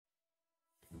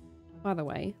By the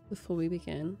way, before we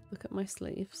begin, look at my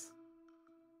sleeves.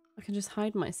 I can just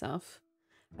hide myself.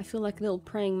 I feel like a little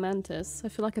praying mantis. I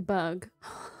feel like a bug.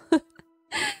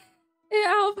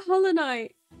 Out of Hollow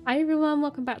Knight. Hi everyone,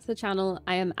 welcome back to the channel.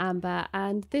 I am Amber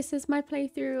and this is my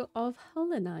playthrough of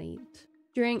Hollow Knight.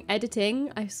 During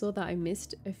editing, I saw that I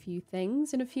missed a few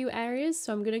things in a few areas,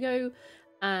 so I'm gonna go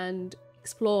and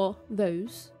explore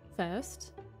those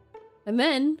first and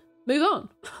then move on.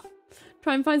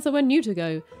 Try and find somewhere new to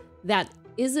go that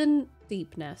isn't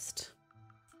Deep Nest.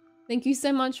 Thank you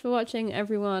so much for watching,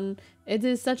 everyone. It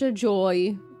is such a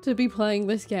joy to be playing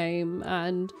this game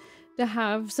and to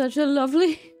have such a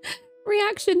lovely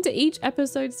reaction to each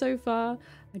episode so far.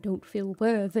 I don't feel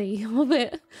worthy of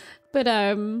it, but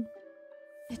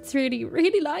it's really,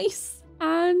 really nice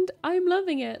and I'm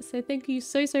loving it. So thank you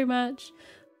so much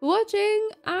for watching,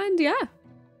 and yeah,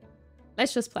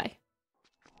 let's just play.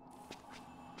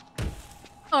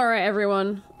 All right,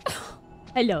 everyone.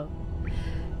 Hello.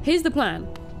 Here's the plan.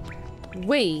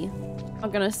 We are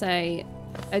gonna say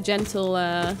a gentle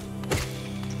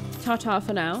ta-ta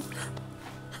for now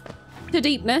to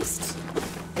Deep Nest.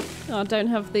 I don't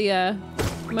have the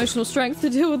emotional strength to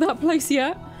deal with that place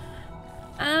yet.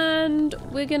 And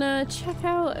we're gonna check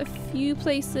out a few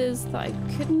places that I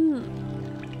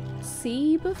couldn't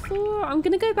see before. I'm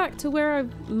gonna go back to where I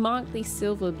marked these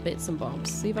silver bits and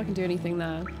bobs, see if I can do anything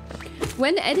there.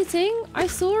 When editing, I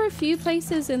saw a few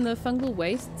places in the fungal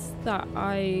wastes that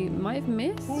I might have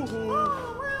missed.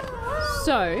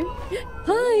 So,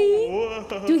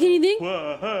 hi! Do we get anything?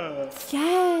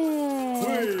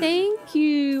 Yeah! Thank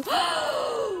you!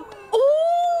 Oh!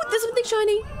 There's something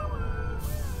shiny!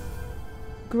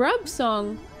 Grub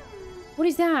song! What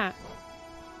is that?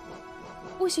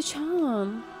 Oh, it's a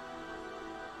charm.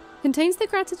 Contains the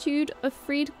gratitude of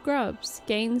freed grubs.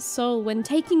 Gains soul when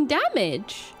taking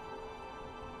damage.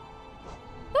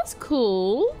 That's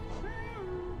cool.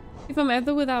 If I'm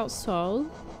ever without soul.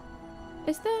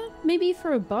 Is there? Maybe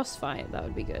for a boss fight, that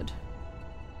would be good.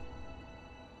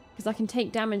 Because I can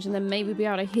take damage and then maybe be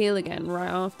able to heal again right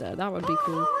after. That would be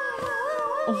cool.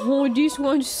 Oh, this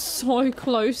one's so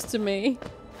close to me.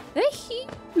 They're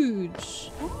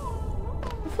huge.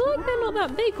 I feel like they're not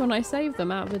that big when I save them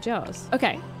out of the jars.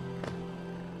 Okay.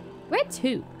 Where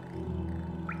to?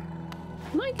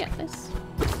 Can I get this?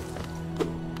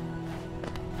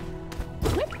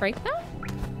 Can I break that?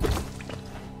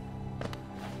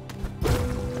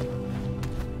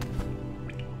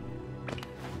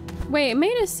 Wait, it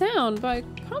made a sound, but I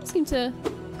can't seem to...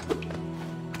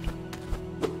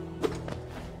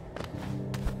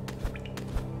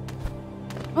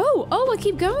 Oh, I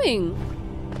keep going.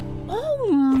 Oh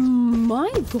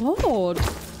my god.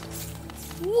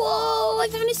 Whoa, I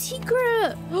found a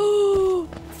secret. Oh.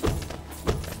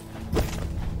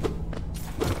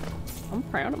 I'm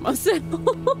proud of myself.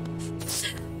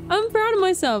 I'm proud of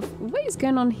myself. What is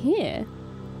going on here?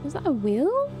 Is that a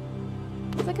wheel?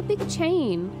 It's like a big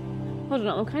chain. Hold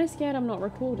on, I'm kind of scared I'm not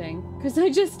recording because I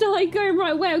just started going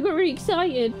right away. I got really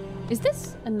excited. Is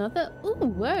this another? Oh,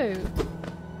 whoa.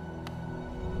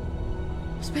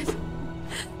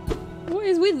 What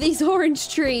is with these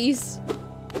orange trees?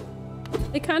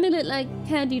 They kind of look like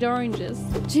candied oranges.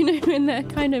 Do you know? And they're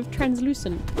kind of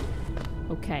translucent.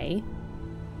 Okay.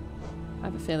 I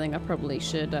have a feeling I probably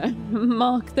should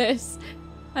mark this.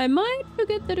 I might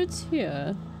forget that it's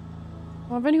here.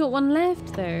 Oh, I've only got one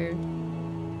left though.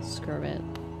 Screw it.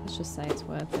 Let's just say it's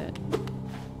worth it.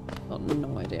 Got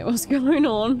no idea what's going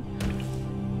on.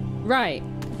 Right.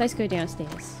 Let's go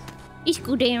downstairs. Let's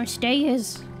go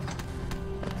downstairs.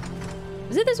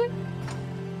 Is it this way?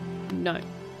 No.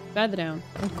 Further down.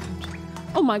 Oh god.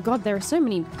 Oh my god, there are so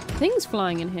many things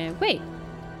flying in here. Wait.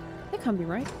 That can't be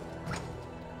right.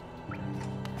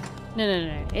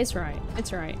 No. It's right.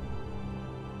 It's right.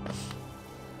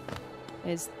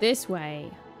 It's this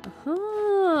way.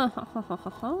 Aha.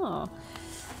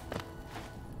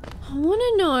 I want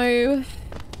to know.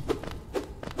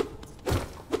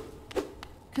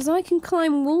 Because I can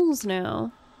climb walls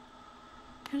now.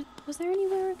 Was there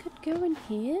anywhere I could go in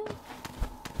here?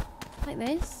 Like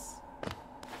this?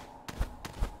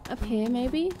 Up here,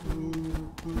 maybe?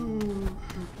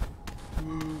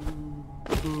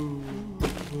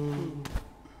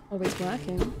 Always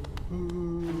working.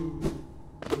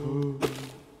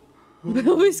 I'm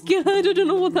always scared. I don't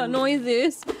know what that noise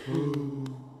is.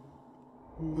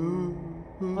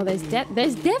 Oh, there's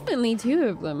definitely two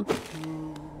of them.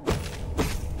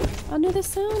 Oh no, the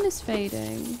sound is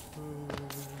fading.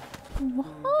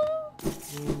 What?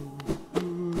 It's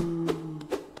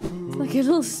like a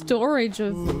little storage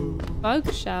of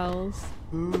bug shells.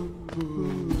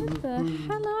 What the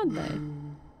hell are they?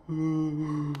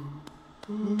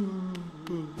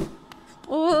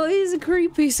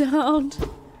 creepy sound.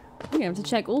 I'm gonna have to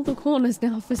check all the corners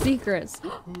now for secrets.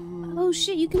 Oh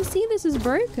shit, you can see this is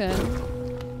broken.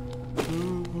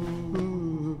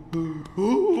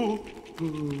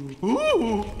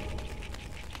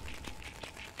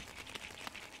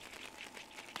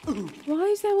 Why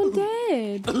is that one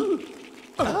dead?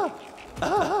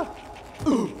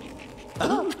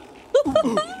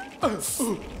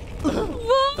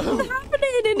 What's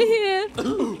happening in here?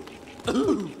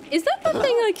 Is that the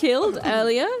thing I killed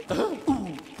earlier?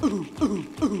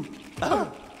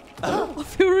 I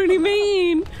feel really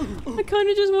mean. I kind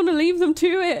of just want to leave them to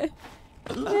it.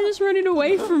 They're just running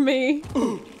away from me.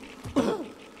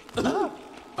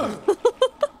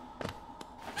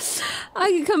 I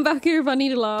can come back here if I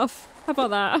need a laugh. How about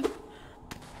that?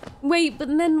 Wait, but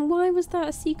then why was that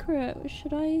a secret?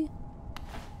 Should I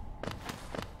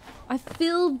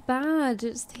feel bad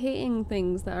just hitting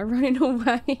things that are running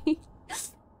away.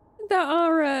 That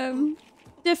are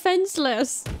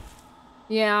defenseless.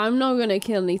 Yeah, I'm not gonna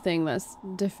kill anything that's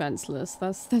defenseless.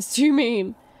 That's too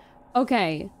mean.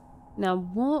 Okay. Now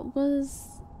what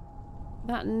was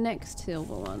that next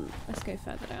silver one? Let's go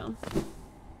further down.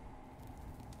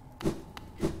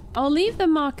 I'll leave the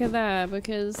marker there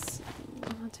because I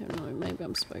don't know, maybe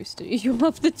I'm supposed to. You'll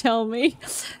have to tell me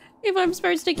if I'm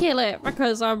supposed to kill it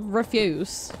because I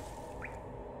refuse.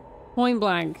 Point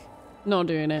blank. Not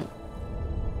doing it.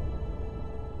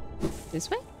 This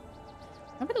way?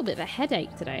 I have a little bit of a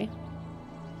headache today.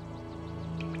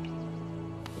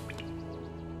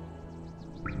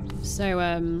 So,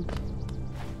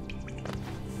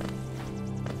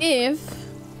 if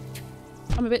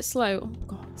I'm a bit slow. Oh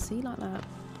god, see, like that.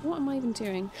 What am I even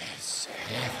doing?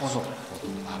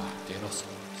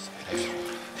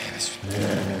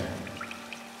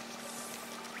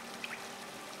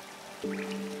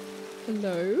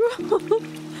 Hello?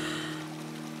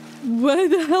 Where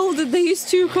the hell did these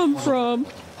two come from?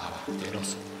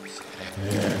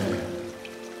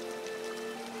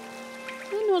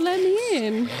 They're not letting me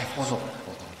in.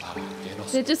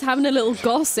 They're just having a little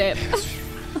gossip.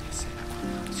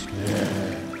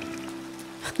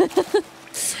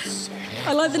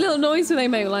 I like the little noise they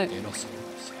make, like.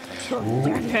 Oh,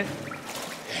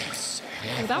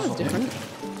 that was different.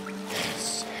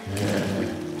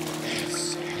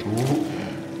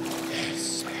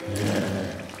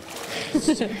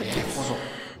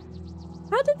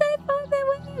 How did they find their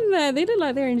way in there? They look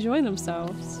like they're enjoying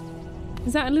themselves.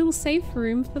 Is that a little safe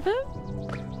room for them?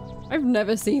 I've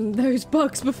never seen those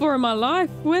bugs before in my life.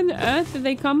 Where on earth did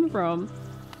they come from?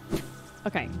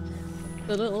 Okay.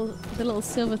 The little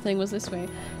silver thing was this way.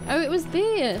 Oh, it was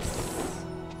this.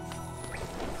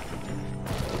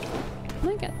 Can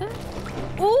I get that?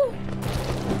 Oh!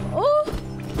 Oh!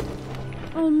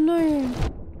 Oh no.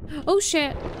 Oh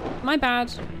shit. My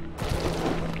bad.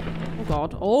 Oh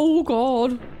god. Oh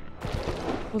god.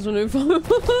 I don't know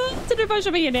if I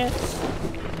should be in here.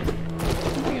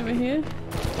 Something over here.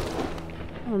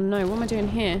 Oh no, what am I doing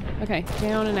here? Okay,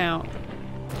 down and out.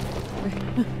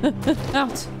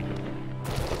 Out.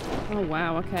 Oh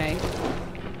wow, okay.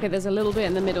 Okay, there's a little bit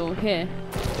in the middle here.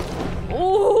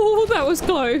 Oh, that was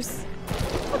close.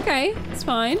 Okay, it's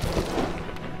fine.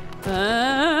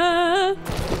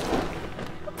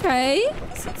 Okay,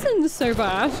 this isn't so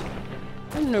bad.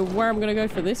 I don't know where I'm gonna go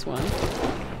for this one.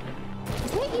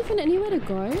 Is there even anywhere to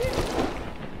go?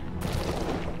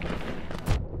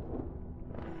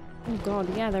 Oh god,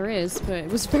 yeah there is, but it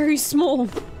was very small.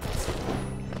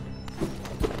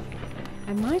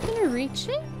 Am I gonna reach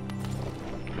it?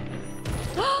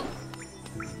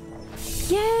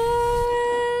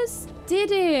 Yes!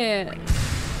 Did it!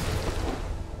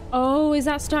 Oh, is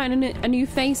that starting a new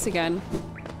face again?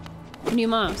 A new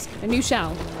mask? A new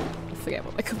shell? I forget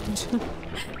what they're called.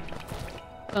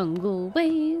 Fungal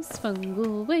waste,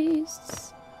 fungal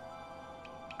wastes.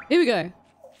 Here we go.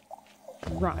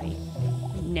 Right.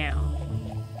 Now.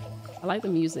 I like the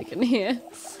music in here.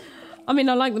 I mean,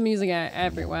 I like the music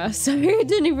everywhere, so I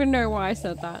didn't even know why I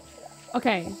said that.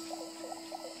 Okay.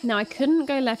 Now, I couldn't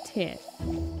go left here.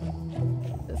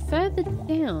 But further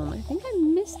down, I think I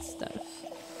missed stuff.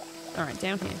 Alright,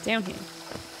 down here, down here,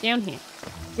 down here,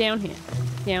 down here,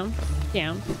 down,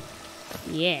 down.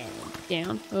 Yeah,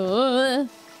 down. Oh.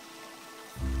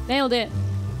 Nailed it.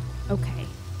 Okay,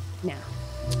 now.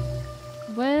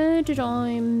 Where did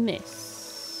I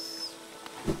miss?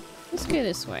 Let's go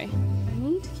this way. I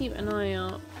need to keep an eye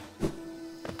out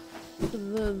for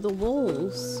the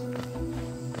walls.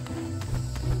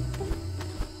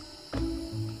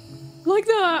 Like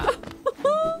that!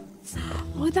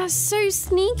 Oh, that's so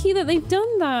sneaky that they've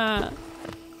done that.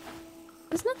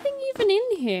 There's nothing even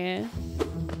in here.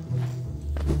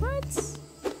 What?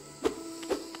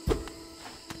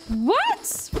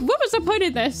 What? What was the point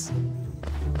of this?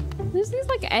 There's these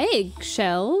like egg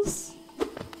shells.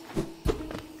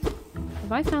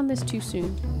 Have I found this too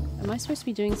soon? Am I supposed to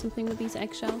be doing something with these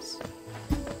eggshells?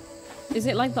 Is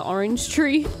it like the orange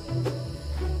tree?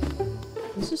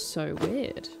 This is so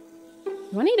weird.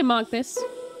 Do I need to mark this?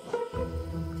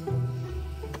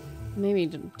 Maybe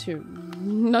to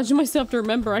nudge myself to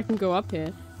remember I can go up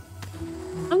here.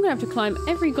 I'm gonna have to climb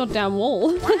every goddamn wall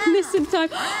in this entire—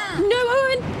 No,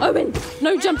 Owen! Owen!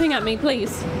 No jumping at me,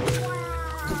 please.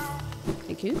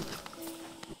 Thank you.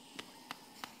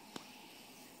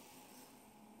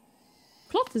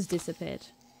 Cloth has disappeared.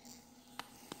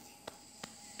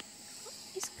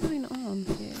 What is going on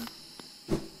here?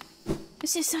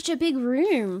 This is such a big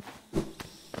room.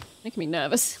 Making me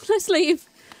nervous. Let's leave.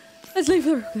 Let's leave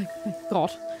the room. Thank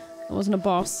God. I wasn't a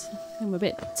boss. I'm a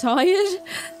bit tired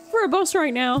for a boss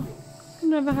right now. I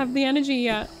never have the energy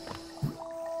yet.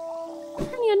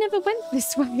 Apparently I never went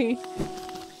this way.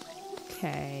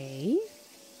 Okay.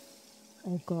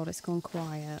 Oh God, it's gone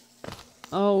quiet.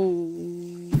 Oh.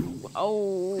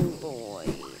 Oh boy.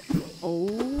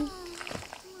 Oh.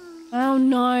 Oh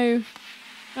no.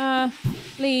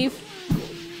 Leave.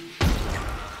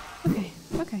 Okay.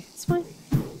 Okay. It's fine.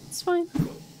 It's fine.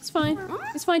 It's fine.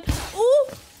 It's fine. Oh,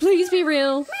 please be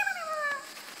real.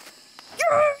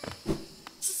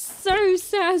 So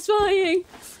satisfying.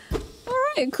 All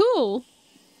right, cool.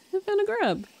 I found a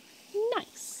grub.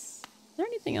 Nice. Is there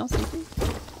anything else I think?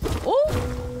 Oh.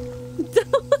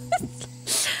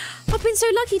 I've been so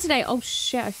lucky today. Oh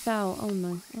shit, I fell. Oh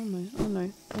no. Oh no. Oh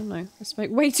no. Oh no. I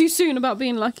spoke way too soon about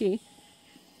being lucky.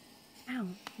 Ow.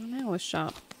 My nail was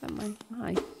sharp. Is that my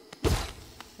eye?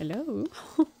 Hello?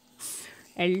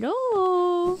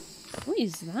 Hello? What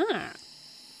is that?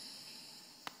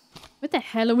 Where the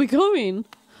hell are we going?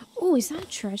 Oh, is that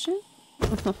treasure?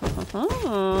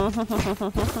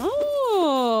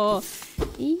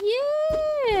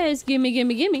 Yes! Gimme,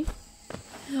 gimme, gimme.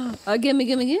 Gimme,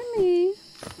 gimme, gimme.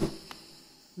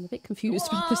 I'm a bit confused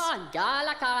about this. Go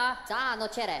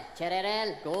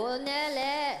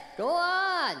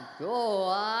on.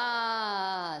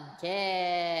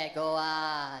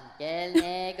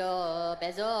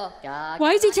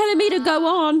 Why is he telling me to go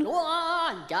on?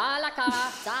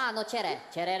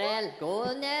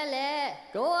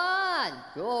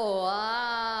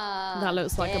 That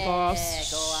looks like a boss.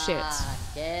 Shit.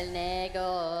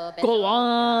 Go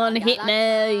on, hit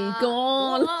me. Go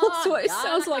on. That's what it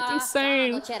sounds like he's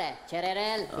saying.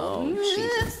 Oh,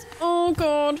 Jesus. Oh,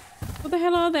 God. What the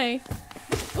hell are they?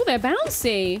 Oh, they're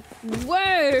bouncy.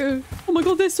 Whoa. Oh, my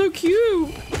God, they're so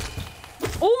cute.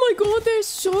 Oh, my God, they're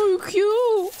so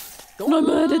cute. And I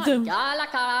murdered them. I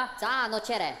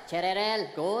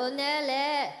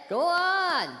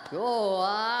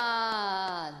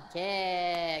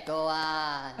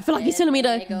feel like he's telling me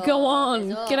to go on.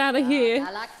 Get out of here.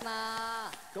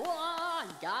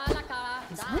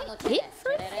 Is that it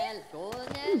for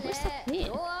him? What's that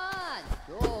bit?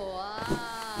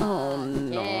 Oh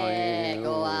no.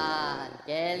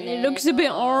 It looks a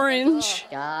bit orange.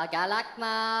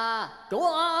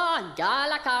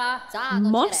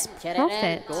 Moss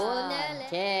Prophet.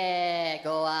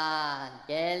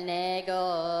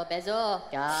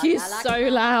 He's so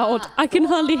loud. I can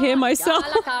hardly hear myself.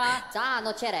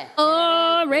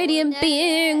 Oh, radiant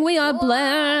being, we are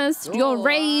blessed. Your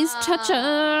rays touch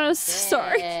us.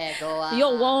 Sorry.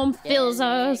 Your warmth fills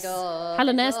us.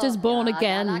 Hellenest is born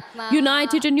again,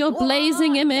 united in your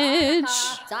blazing image.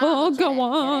 Oh, go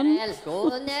on.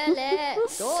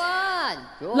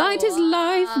 Light is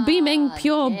life, beaming,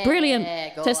 pure, brilliant.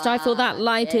 To stifle that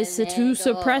light is to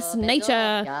suppress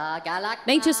nature.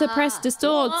 Nature suppressed,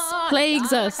 distorts,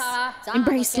 plagues us.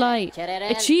 Embrace light.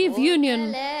 Achieve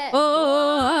union.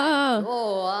 Oh,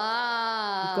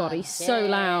 God, he's so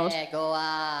loud.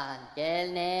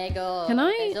 Can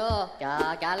I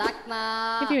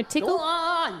give you a tickle?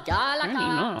 Apparently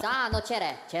not.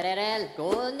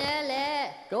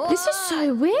 This is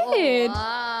so weird.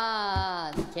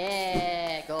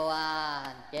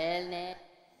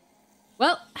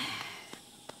 Well,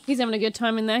 he's having a good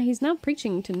time in there. He's now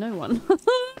preaching to no one.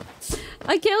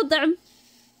 I killed them.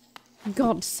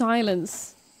 God,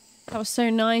 silence. That was so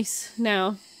nice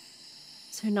now.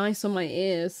 So nice on my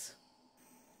ears.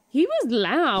 He was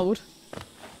loud.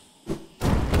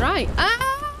 Right.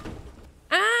 Ah!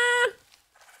 Ah!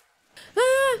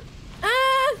 Ah!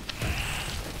 Ah!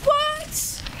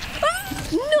 What? Ah!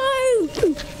 No!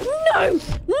 No!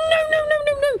 No, no, no,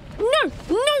 no, no! No!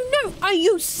 No, no! Are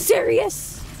you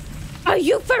serious? Are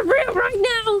you for real right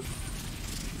now?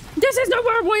 This is not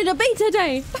where I wanted to be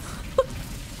today!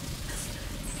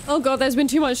 Oh God, there's been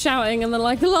too much shouting in the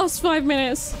last 5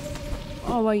 minutes.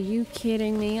 Oh, are you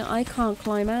kidding me? I can't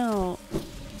climb out.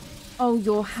 Oh,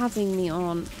 you're having me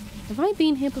on. Have I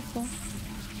been here before?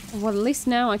 Well, at least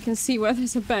now I can see where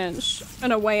there's a bench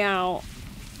and a way out.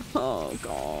 Oh,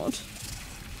 God.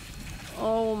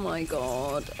 Oh, my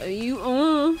God. Are you...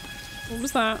 what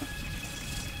was that?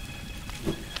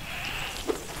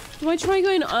 Do I try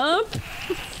going up?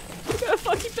 I'm gonna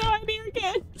fucking die in here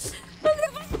again. I'm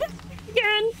gonna fucking die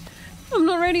again. I'm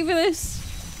not ready for this.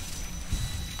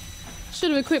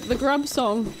 Should have equipped the grub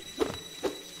song.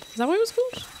 Is that what it was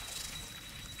called?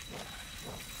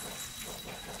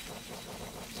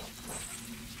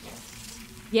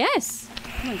 Yes!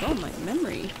 Oh my god, my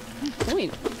memory. Good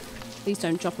point. Please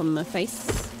don't drop on my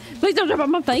face. Please don't drop on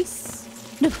my face!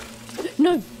 No!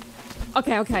 No!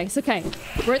 Okay, okay, it's okay.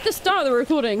 We're at the start of the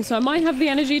recording, so I might have the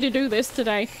energy to do this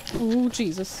today. Oh,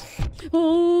 Jesus.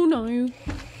 Oh, no.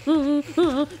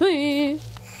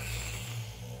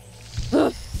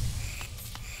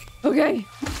 Okay.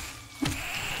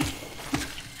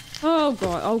 Oh,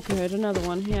 God. Oh, good. Another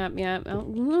one. Yep, yep.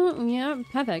 Oh, yeah,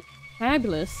 perfect.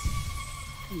 Fabulous.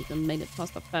 You even made it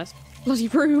past the first bloody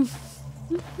room.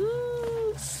 I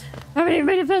haven't even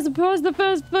made it past the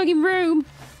first fucking room.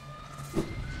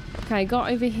 Okay,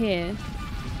 got over here.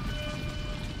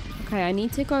 Okay, I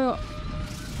need to go...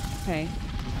 Okay.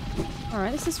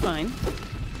 Alright, this is fine.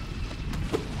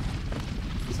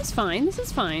 This is fine, this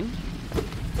is fine.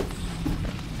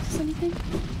 Is there anything?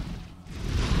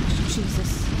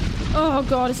 Jesus. Oh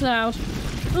god, it's loud.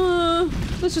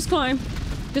 Let's just climb.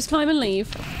 Just climb and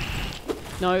leave.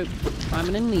 No.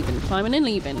 Climbing and leaving. Climbing and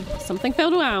leaving. Something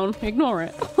fell down. Ignore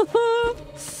it.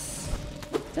 Is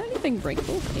there anything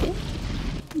breakable here?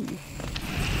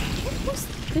 What's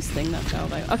this thing that fell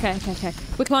though? Okay, okay, okay.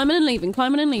 We're climbing and leaving.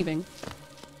 Climbing and leaving.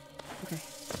 Okay.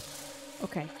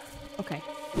 Okay. Okay.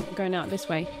 We're going out this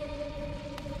way.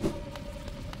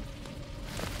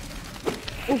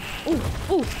 Oh, oh,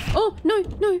 oh, oh, no,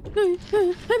 no,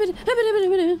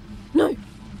 no, no.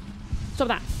 Stop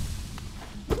that.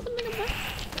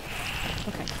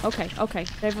 Okay, okay, okay.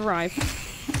 They've arrived.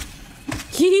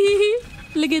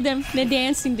 Look at them. They're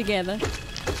dancing together.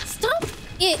 Stop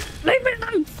it. Leave me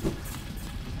alone.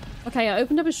 Okay, I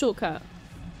opened up a shortcut.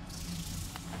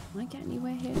 Can I get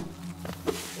anywhere here?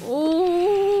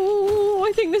 Oh,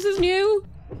 I think this is new.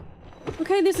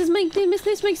 Okay, this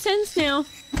makes sense now.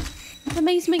 The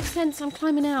maze makes sense. I'm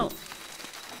climbing out.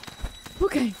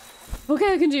 Okay.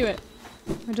 Okay, I can do it.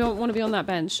 I don't want to be on that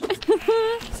bench.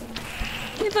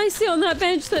 If I sit on that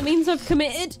bench, that means I've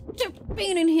committed to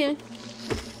being in here.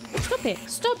 Stop it.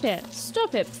 Stop it.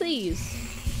 Stop it, please.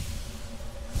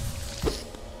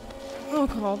 Oh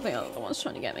god, they are the ones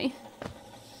trying to get me.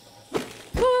 Let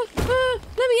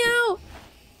me out!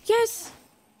 Yes!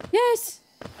 Yes!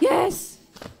 Yes!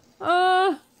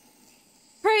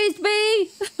 Praise be!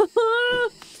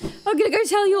 I'm gonna go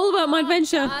tell you all about my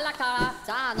adventure.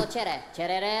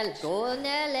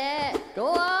 Go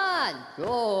on!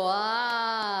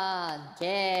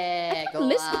 I can't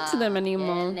listen to them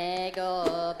anymore.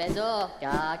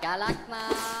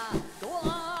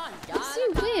 It's so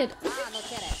weird.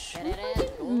 I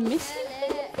didn't miss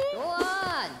anything.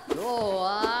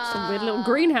 It's a weird little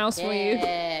greenhouse for you.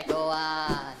 Okay.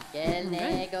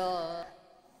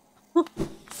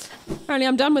 Apparently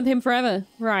I'm done with him forever.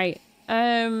 Right.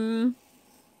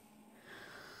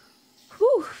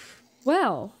 Whew.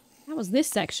 Well, that was this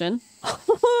section.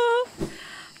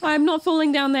 I'm not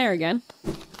falling down there again.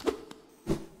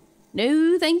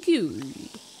 No, thank you.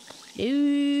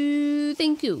 No,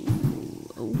 thank you.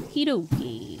 Okie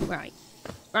dokie. Right.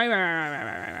 Right.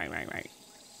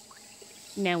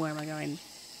 Now where am I going?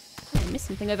 I missed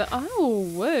something over. Oh,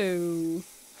 whoa.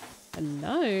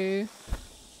 Hello.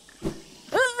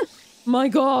 Ah, my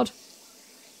god.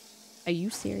 Are you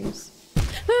serious?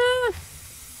 Ah,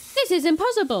 this is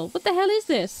impossible. What the hell is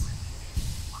this?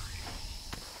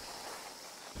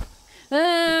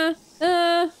 No!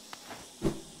 I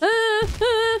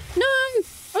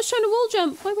was trying to wall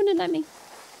jump. Why wouldn't it let me?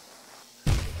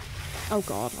 Oh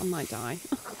god, I might die.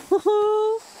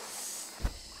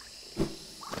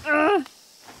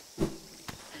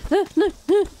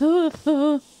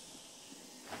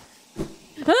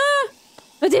 No.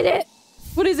 I did it!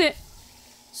 What is it?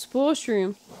 Spore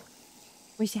shroom.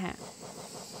 What's that?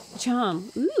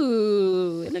 Charm.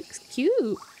 Ooh, it looks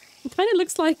cute. It kind of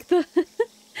looks like the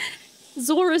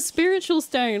Zora's spiritual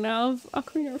stone of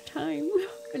Ocarina of Time.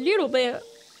 A little bit.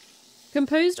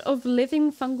 Composed of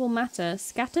living fungal matter,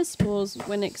 scatter spores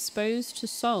when exposed to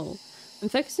soul. When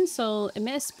focusing soul,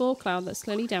 emit a spore cloud that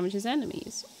slowly damages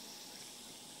enemies.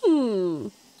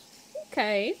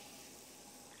 Okay.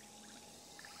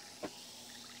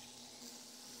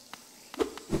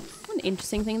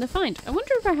 interesting thing to find. I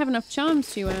wonder if I have enough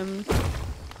charms to, I don't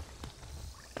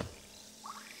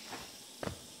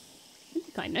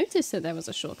think I noticed that there was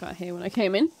a shortcut here when I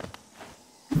came in.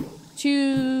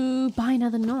 To buy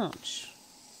another notch.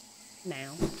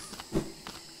 Now.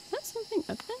 Is that something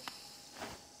up there?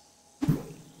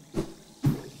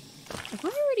 Have I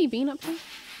already been up here?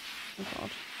 Oh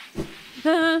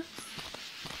god.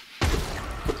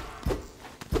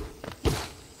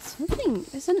 Something.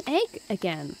 There's an egg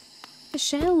again. A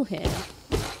shell here.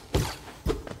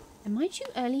 Am I too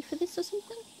early for this or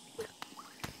something?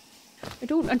 I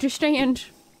don't understand.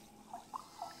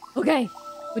 Okay.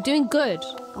 We're doing good.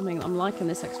 I mean, I'm liking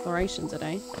this exploration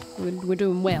today. We're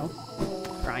doing well.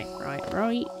 Right.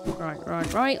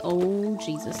 Oh,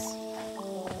 Jesus.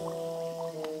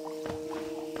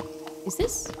 Is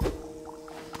this?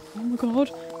 Oh my god.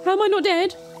 How am I not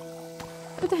dead?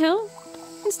 What the hell?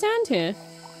 I can stand here.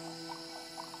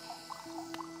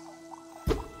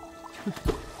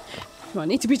 Do I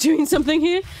need to be doing something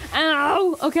here?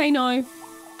 Ow! Okay, no.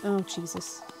 Oh,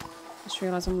 Jesus. Just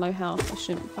realised I'm low health. I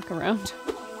shouldn't fuck around.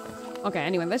 Okay,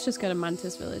 anyway, let's just go to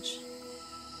Mantis Village.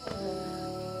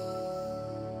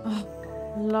 Oh,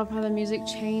 I love how the music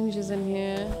changes in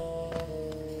here.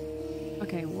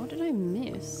 Okay, what did I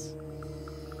miss?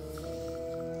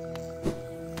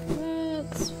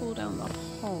 Let's fall down the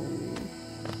hole.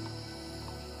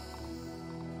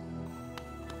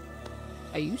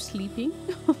 Are you sleeping?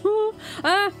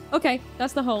 Ah, okay,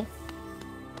 that's the hole.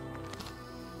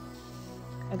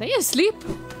 Are they asleep?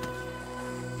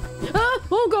 Ah,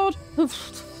 oh god! I'm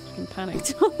fucking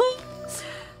panicked.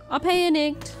 I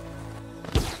panicked.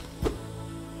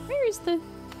 Where is the...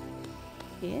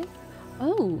 Here?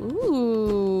 Oh,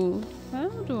 ooh. How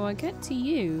do I get to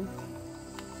you?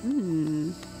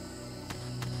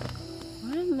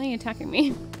 Why aren't they attacking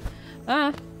me?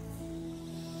 Ah.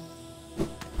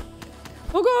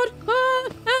 Oh god! Ah!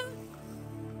 Ah!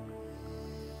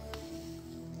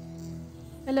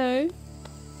 Hello?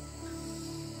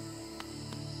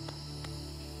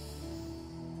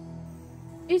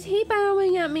 Is he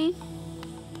bowing at me?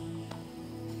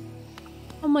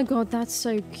 Oh my god, that's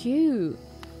so cute.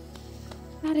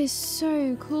 That is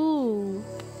so cool.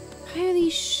 Holy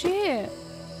shit.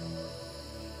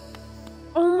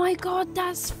 Oh my god,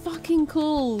 that's fucking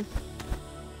cool.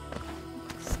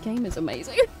 This game is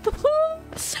amazing.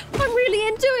 I'm really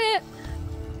into it.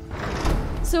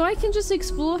 So I can just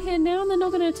explore here now and they're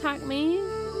not going to attack me.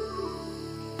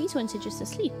 These ones are just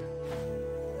asleep.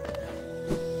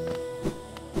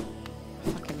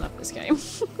 This game.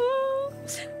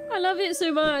 I love it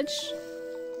so much.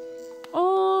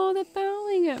 Oh, they're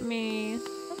bowing at me. I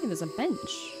think there's a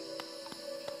bench.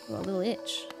 Oh, a little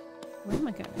itch. Where am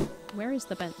I going? Where is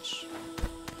the bench?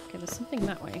 Okay, there's something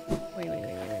that way. Wait.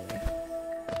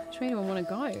 Which way do I want to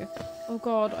go? Oh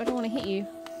god, I don't want to hit you.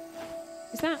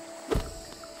 Is that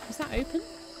open?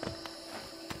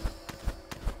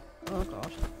 Oh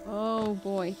god. Oh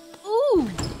boy. Ooh!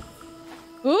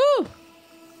 Ooh!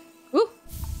 Ooh!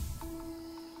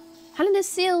 Helena's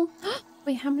seal.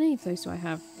 Wait, how many of those do I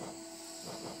have?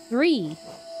 3.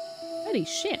 Holy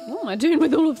shit, what am I doing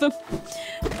with all of them?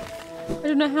 I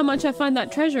don't know how much I find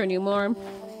that treasure anymore. I'm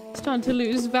starting to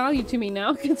lose value to me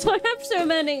now because I have so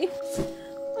many.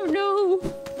 Oh no.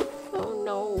 Oh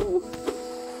no.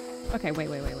 Okay, wait.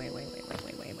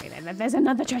 There's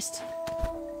another chest.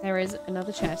 There is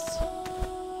another chest.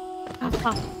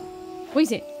 Ah. What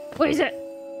is it? What is it?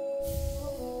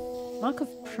 Mark of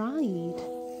Pride.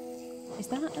 Is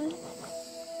that a...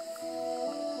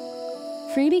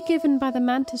 Freely given by the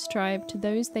Mantis tribe to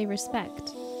those they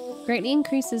respect. Greatly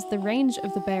increases the range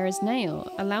of the bearer's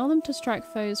nail. Allow them to strike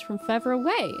foes from further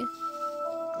away.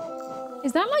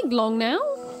 Is that like long now?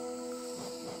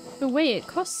 But wait, it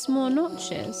costs more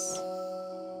notches.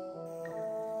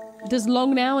 Does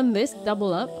long now and this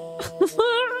double up?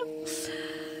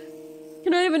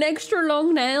 Can I have an extra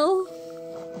long nail?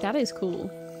 That is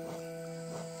cool.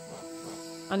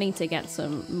 I need to get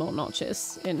some more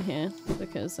notches in here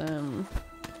because I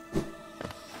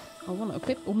want to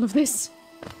equip all of this.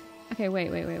 Okay,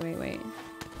 wait.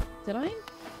 Did I?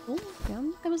 Oh, yeah,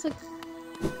 there was a...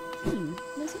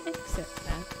 there's an exit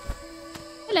there.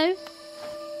 Hello.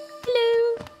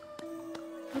 Hello.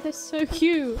 Oh, they're so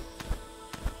cute.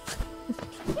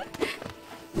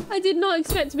 I did not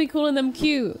expect to be calling them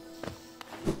cute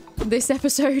this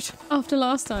episode after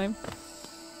last time.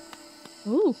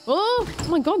 Ooh. Oh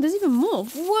my god, there's even more.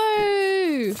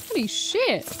 Whoa! Holy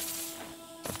shit.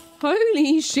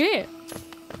 Holy shit.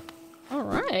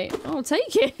 Alright, I'll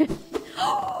take it.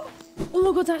 Oh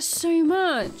my god, that's so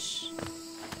much.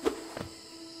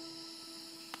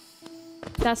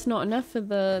 That's not enough for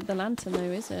the lantern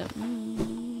though, is it?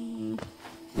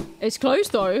 It's close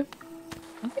though.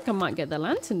 I think I might get the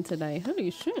lantern today.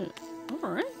 Holy shit.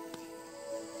 Alright.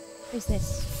 Who's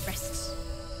this? Rest.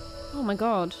 Oh my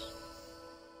god.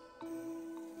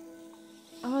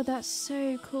 Oh, that's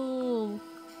so cool.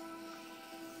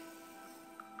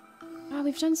 Oh,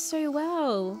 we've done so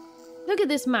well. Look at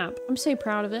this map. I'm so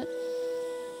proud of it.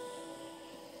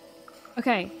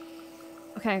 Okay.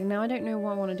 Okay, now I don't know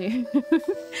what I want to do. I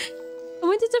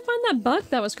wanted to find that bug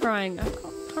that was crying. I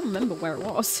can't remember where it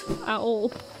was at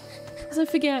all. Because I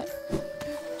forget.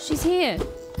 She's here.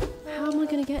 How am I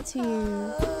going to get to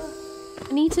you?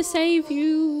 I need to save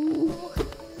you.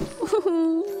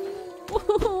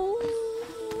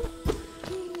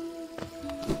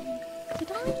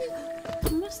 Did I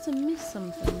must have missed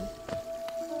something.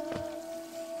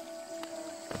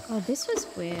 Oh, this was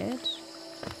weird.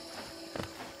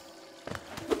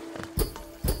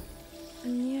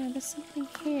 And yeah, there's something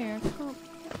here. I can't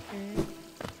get through.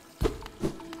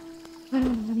 I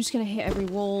don't know, I'm just gonna hit every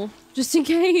wall. Just in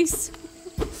case.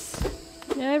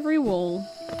 Every wall.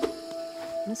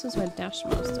 This was where Dash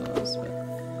Master was, but...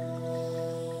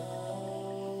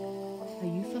 Are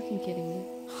you fucking kidding me?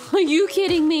 Are you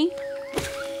kidding me?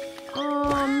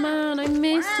 Oh man, I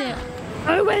missed it.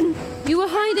 Owen! You were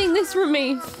hiding this from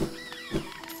me!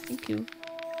 Thank you.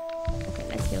 Okay,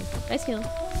 let's heal. Let's heal.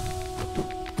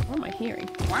 What am I hearing?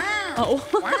 Oh.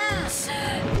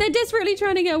 They're desperately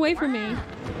trying to get away from me.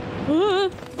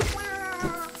 Oh,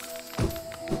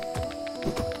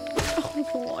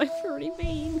 I've already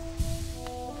been.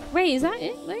 Wait, is that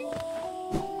it? Like?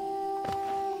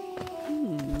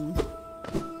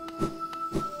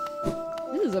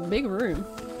 This is a big room.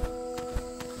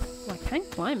 Oh, I can't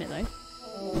climb it though.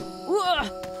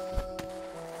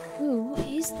 Ooh, what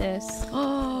is this?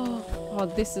 Oh,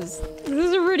 this is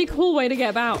a really cool way to get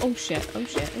about. Oh shit! Oh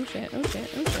shit! Oh shit! Oh shit!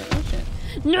 Oh shit! Oh shit!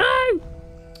 No! Oh,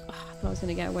 I thought I was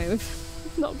gonna get away with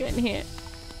not getting hit.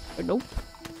 But nope.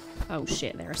 Oh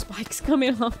shit! There are spikes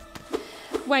coming up.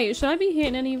 Wait, should I be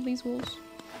hitting any of these walls?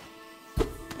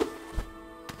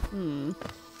 I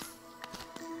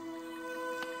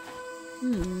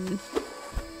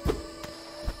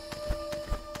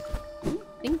don't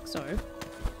think so.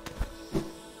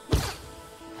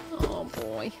 Oh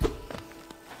boy.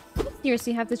 I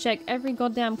seriously have to check every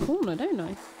goddamn corner, don't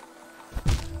I?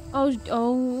 Oh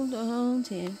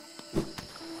dear.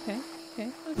 Okay.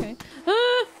 Okay.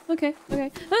 Okay.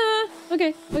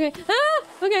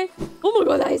 Oh my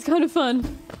god, that is kind of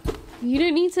fun. You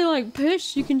don't need to like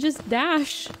push, you can just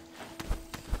dash.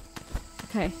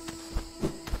 Okay.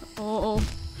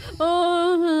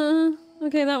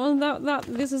 Okay,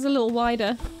 this is a little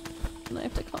wider. And I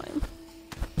have to climb.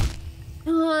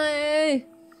 Oh,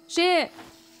 shit.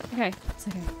 Okay, it's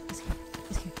okay.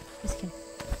 It's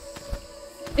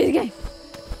okay.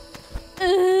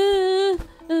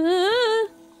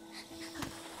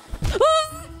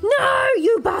 No,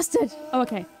 you bastard! Oh,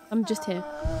 okay. I'm just here.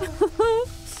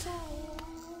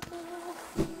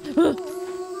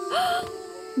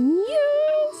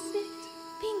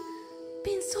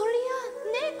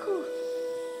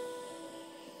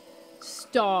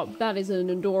 Stop. That is an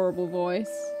adorable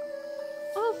voice.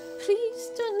 Oh,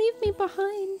 please don't leave me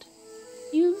behind.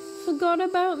 You forgot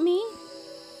about me?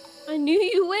 I knew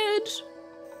you would.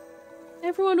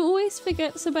 Everyone always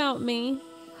forgets about me.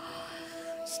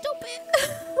 Stop it.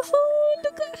 Oh,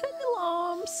 look at her little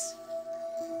arms.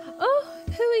 Oh,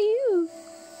 who are you?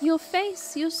 Your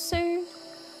face, you're so...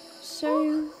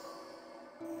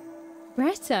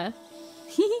 Bretta.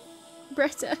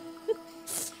 Bretta.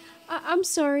 I'm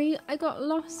sorry, I got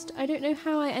lost. I don't know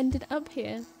how I ended up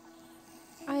here.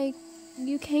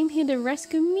 You came here to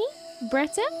rescue me?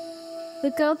 Bretta?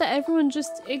 The girl that everyone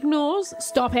just ignores?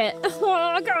 Stop it. Oh,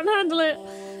 I can't handle it.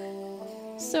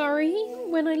 Sorry,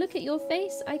 when I look at your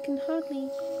face, I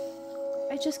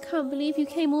just can't believe you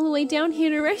came all the way down here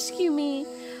to rescue me.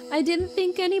 I didn't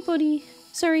think anybody...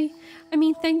 Sorry, I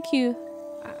mean, thank you.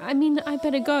 I mean, I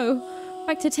better go.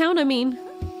 Back to town, I mean.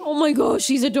 Oh my gosh,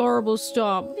 she's adorable,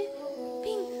 stop.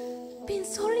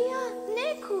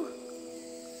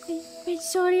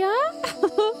 Victoria?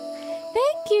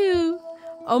 Thank you.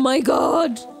 Oh my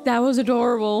god, that was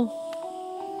adorable.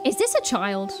 Is this a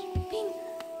child?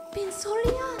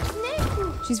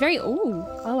 She's very...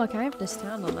 Oh, okay, I have to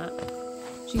stand on that.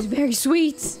 She's very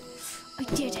sweet. I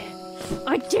did it.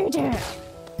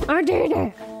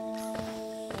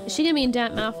 Is she gonna be in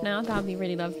Dartmouth now? That would be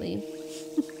really lovely.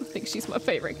 I think she's my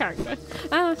favourite character.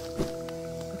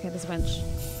 Okay, there's a bench.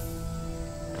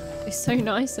 It's so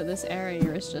nice that this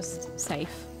area is just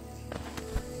safe.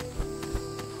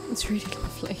 It's really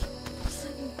lovely.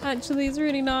 Actually, it's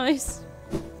really nice.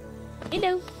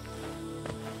 Hello.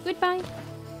 Goodbye.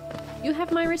 You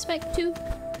have my respect too.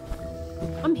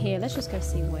 I'm here. Let's just go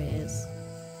see what it is.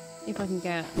 If I can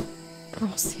get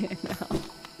across here now.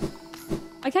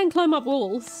 I can climb up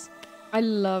walls. I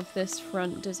love this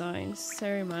front design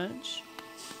so much.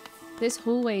 This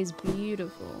hallway is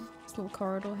beautiful. This little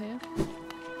corridor here.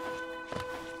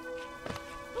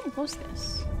 Oh, what's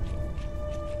this?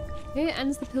 Here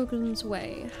ends the pilgrim's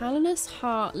way. Helena's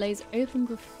heart lays open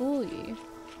before you.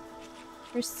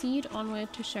 Proceed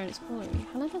onward to share its glory.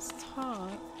 Helena's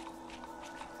heart.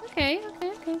 Okay.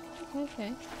 Oh,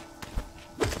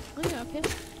 yeah, up here.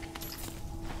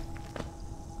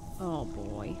 Oh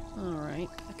boy. Alright,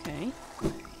 okay.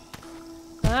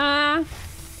 Ah!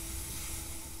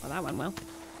 Well, that went well.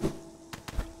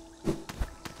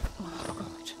 Oh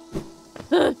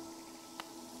god.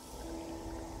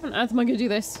 How on earth am I gonna do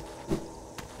this?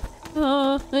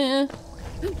 Oh, yeah.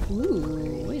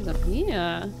 Ooh, what is up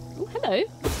here? Oh, hello.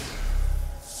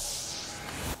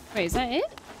 Wait, is that it?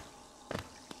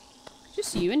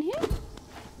 Just you in here?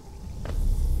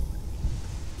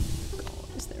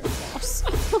 God, is there a boss?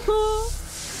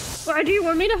 Why do you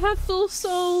want me to have full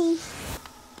soul?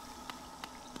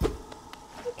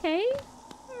 Okay.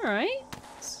 Alright.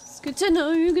 It's good to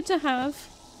know, good to have.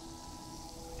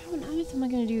 How on earth am I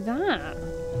going to do that?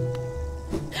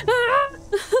 Ah!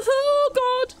 Oh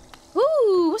god!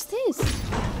 Ooh, what's this?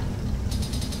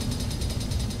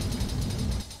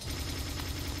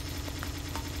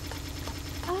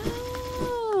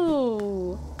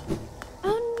 Oh!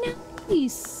 Oh,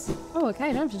 nice! Oh, okay,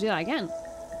 I don't have to do that again.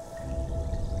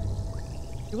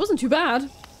 It wasn't too bad.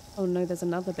 Oh no, there's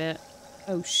another bit.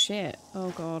 Oh shit.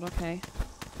 Oh god, okay.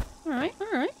 Alright.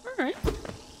 How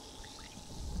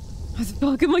the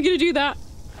fuck am I gonna do that?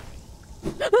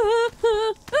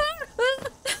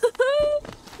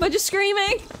 Am I just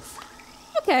screaming?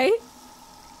 Okay.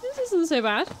 This isn't so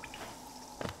bad.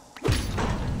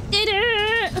 Did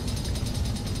it!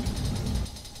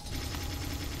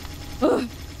 Ugh.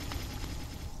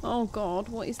 Oh god,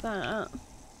 what is that?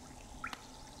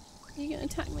 Are you gonna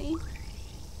attack me?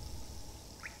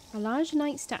 A large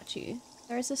knight statue.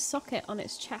 There is a socket on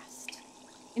its chest.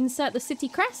 Insert the city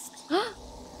crest.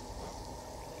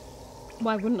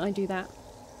 Why wouldn't I do that?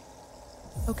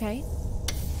 Okay.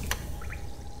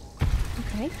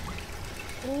 Okay.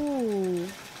 Ooh.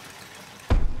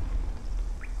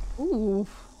 Ooh.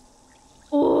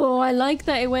 Oh, I like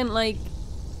that it went like...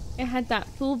 It had that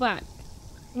pullback.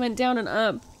 It went down and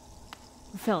up.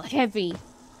 It felt heavy.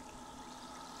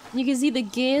 You can see the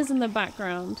gears in the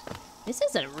background. This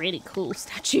is a really cool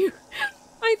statue.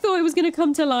 I thought it was gonna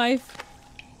come to life.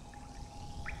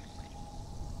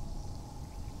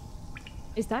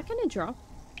 Is that gonna drop?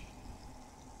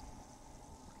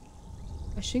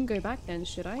 I shouldn't go back then,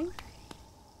 should I?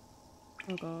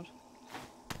 Oh god.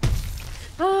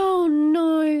 Oh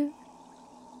no!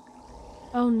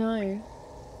 Oh no.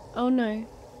 Oh no.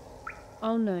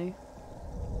 Oh no.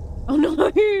 Oh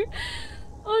no!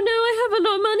 Oh no, I have a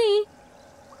lot of money!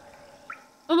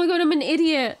 Oh my god, I'm an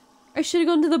idiot! I should have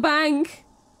gone to the bank!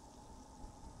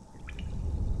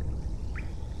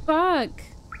 Fuck!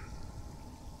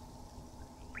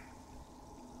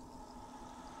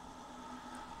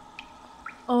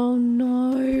 Oh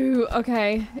no!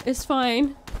 Okay, it's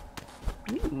fine.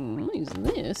 Ooh, what is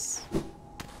this?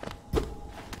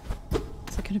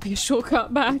 Is there gonna be a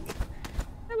shortcut back?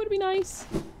 That would be nice.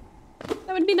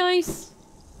 That would be nice.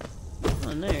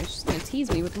 Oh no, she's gonna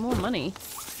tease me with more money.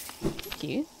 Thank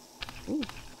you. Ooh.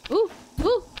 Ooh!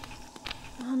 Ooh!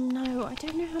 Oh no, I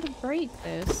don't know how to break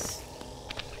this.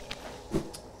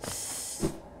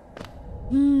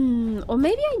 Or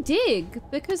maybe I dig,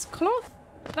 because cloth...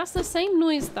 That's the same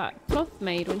noise that cloth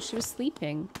made when she was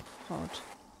sleeping. God.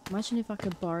 Imagine if I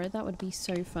could borrow that, would be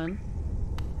so fun.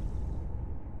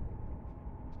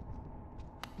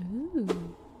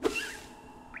 Ooh.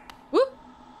 Woo!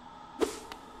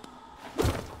 Did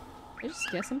I just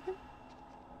scare something?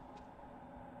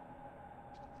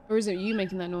 Or is it you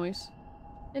making that noise?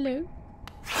 Hello?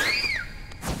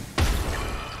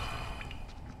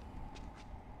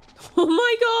 Oh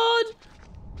my god!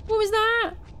 What was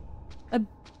that? A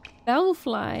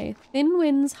bellfly. Thin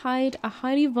winds hide a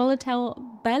highly volatile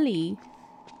belly.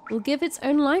 Will give its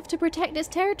own life to protect its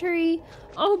territory.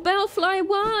 Oh, bellfly,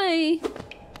 why?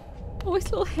 Oh,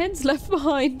 its little head's left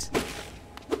behind.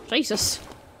 Jesus.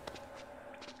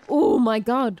 Oh my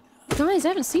god. Guys, I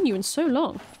haven't seen you in so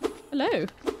long. Hello.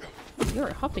 You're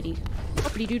a hoppity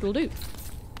doodle doo.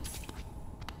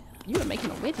 You are making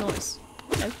a weird noise.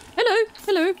 Hello. Hello.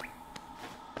 Hello.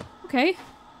 Okay.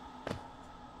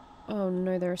 Oh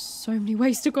no, there are so many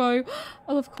ways to go.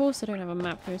 Oh, of course I don't have a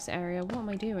map for this area. What am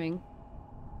I doing?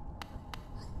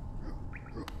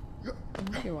 Oh,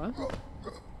 there you are. What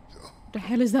the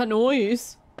hell is that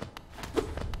noise?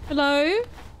 Hello?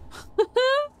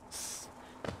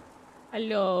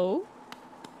 Hello?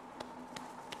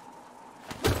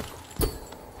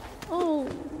 Oh.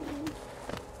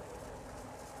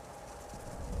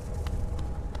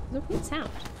 The weird sound.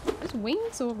 Is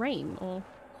wings or rain or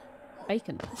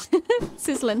bacon?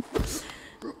 Sizzling.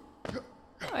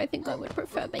 I think I would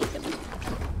prefer bacon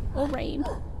or rain.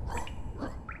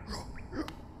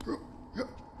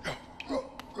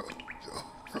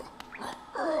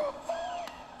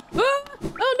 Ah!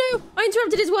 Oh no! I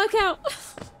interrupted his workout.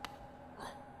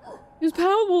 He was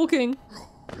power walking.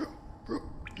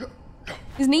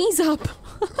 His knees up.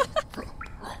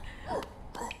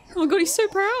 Oh my god, he's so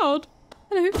proud.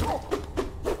 Hello.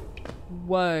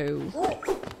 Whoa.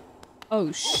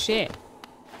 Oh shit.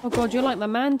 Oh god, you're like the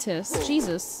mantis.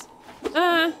 Jesus.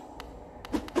 Ah.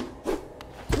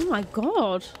 Oh my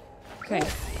god. Okay.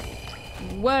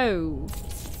 Whoa.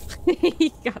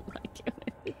 He got like it.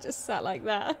 It just sat like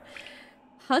that.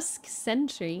 Husk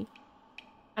sentry.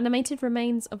 Animated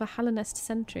remains of a Halonest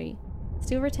sentry.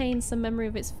 Still retains some memory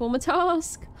of its former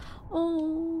task.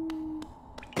 Oh.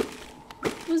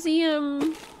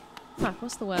 Museum. Fuck,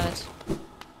 what's the word?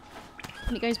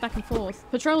 And it goes back and forth.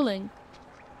 Patrolling.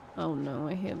 Oh no,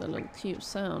 I hear the little cute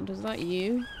sound. Is that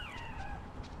you?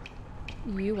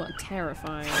 You are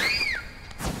terrifying.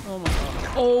 Oh my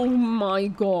god. Oh my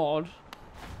god.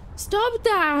 Stop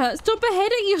that! Stop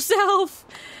beheading yourself!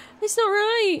 It's not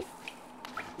right!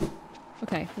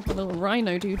 Okay, there's a little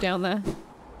rhino dude down there.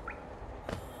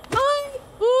 Hi!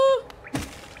 Ooh!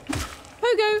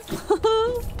 Pogo!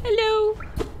 Hello!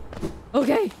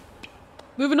 Okay.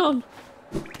 Moving on.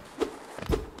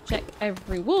 Check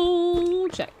every wall.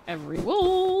 Check every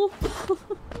wall.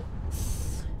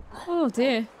 Oh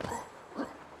dear.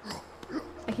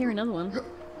 I hear another one.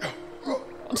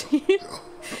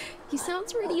 He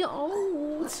sounds really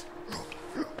old.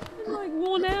 Like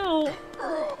worn out.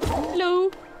 Hello.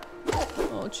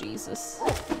 Oh Jesus.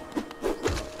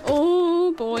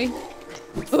 Oh boy.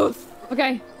 Ugh.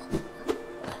 Okay.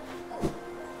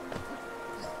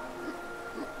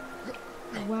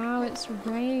 Wow, it's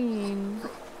rain.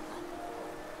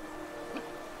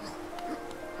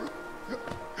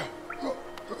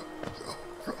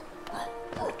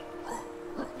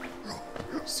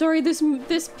 Sorry, this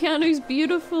piano's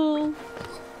beautiful.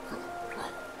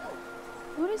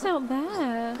 What is out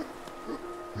there?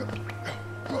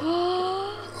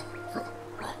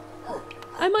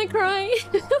 I might cry.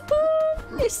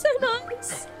 It's so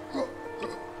nice.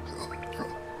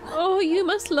 Oh, you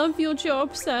must love your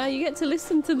job, sir. You get to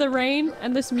listen to the rain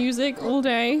and this music all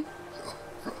day.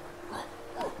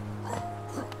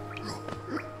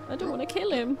 I don't want to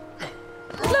kill him.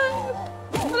 Hello!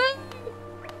 Hello!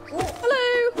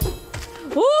 Hello!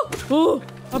 Oh! Oh!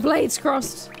 My blade's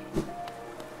crossed.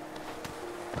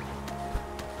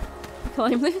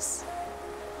 Climb this.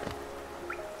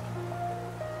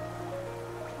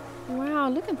 Wow,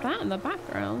 look at that in the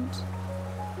background.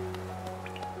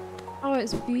 Oh,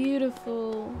 it's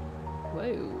beautiful.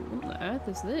 Whoa, what on earth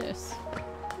is this?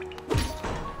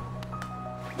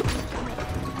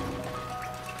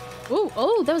 Oh,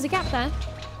 oh, there was a gap there.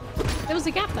 There was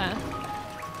a gap there.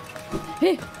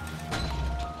 Here.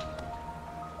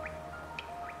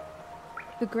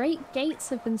 The great gates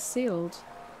have been sealed.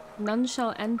 None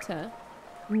shall enter.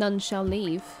 None shall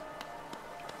leave.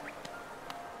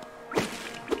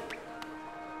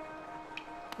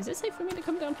 Is it safe for me to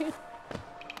come down here?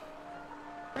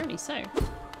 Apparently so.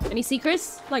 Any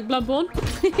secrets? Like Bloodborne?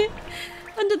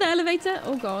 Under the elevator?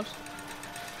 Oh god.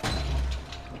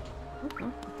 Oh,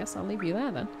 well, I guess I'll leave you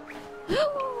there then.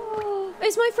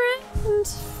 It's my friend!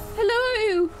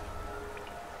 Hello!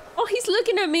 Oh, he's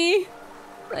looking at me!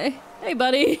 Hey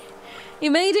buddy. You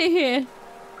made it here.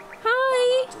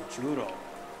 Hi!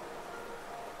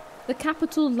 The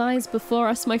capital lies before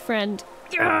us, my friend.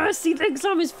 Yes! He thinks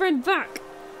I'm his friend back!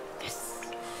 Yes!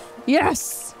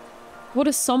 Yes! What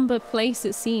a somber place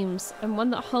it seems, and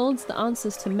one that holds the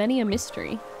answers to many a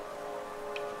mystery.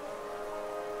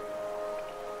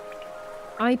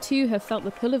 I too have felt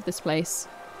the pull of this place.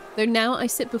 Though now I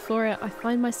sit before it, I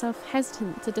find myself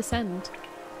hesitant to descend.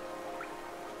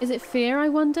 Is it fear, I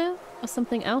wonder, or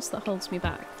something else that holds me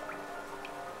back?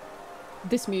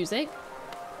 This music,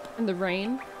 and the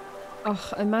rain.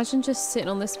 Oh, imagine just sitting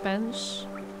on this bench,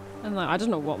 and like, I don't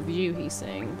know what view he's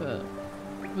seeing, but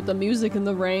with the music and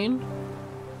the rain.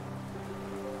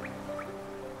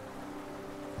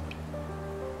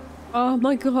 Oh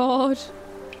my god.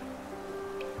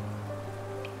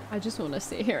 I just want to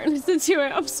sit here and listen to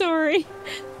it. I'm sorry.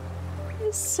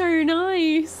 It's so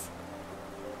nice.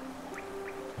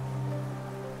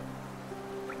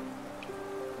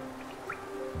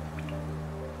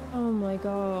 Oh my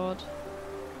god.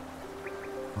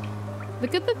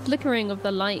 Look at the flickering of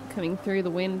the light coming through the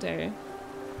window.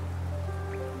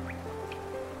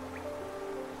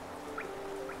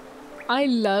 I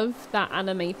love that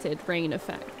animated rain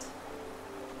effect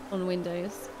on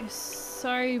windows. It's so...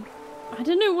 I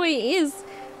don't know what it is.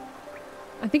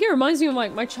 I think it reminds me of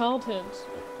like my childhood.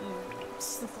 It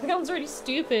sounds really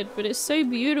stupid, but it's so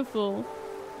beautiful.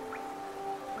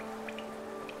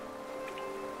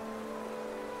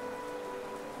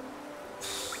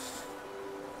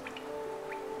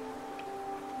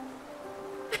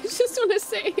 I just want to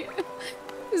say,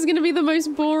 this is going to be the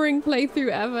most boring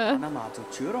playthrough ever.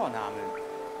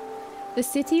 The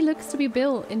city looks to be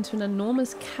built into an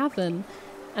enormous cavern,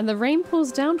 and the rain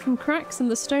pours down from cracks in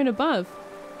the stone above.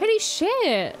 Holy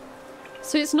shit!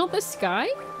 So it's not the sky?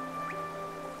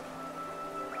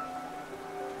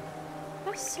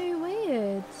 That's so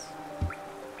weird.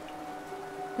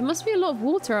 There must be a lot of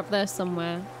water up there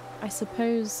somewhere. I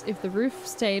suppose if the roof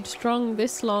stayed strong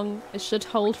this long, it should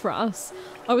hold for us.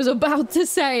 I was about to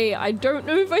say, I don't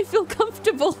know if I feel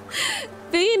comfortable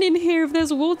being in here if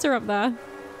there's water up there.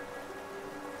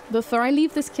 Before I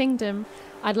leave this kingdom,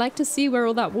 I'd like to see where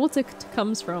all that water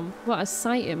comes from. What a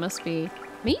sight it must be.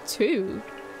 Me too.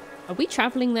 Are we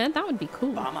traveling there? That would be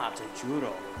cool.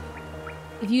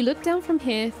 If you look down from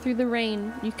here through the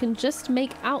rain, you can just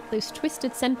make out those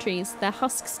twisted sentries, their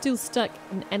husks still stuck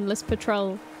in endless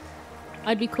patrol.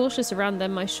 I'd be cautious around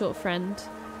them, my short friend.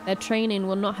 Their training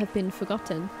will not have been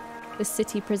forgotten. This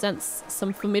city presents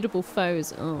some formidable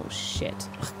foes. Oh shit.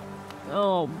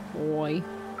 Oh boy.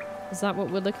 Is that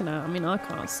what we're looking at? I mean, I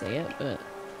can't see it, but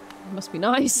it must be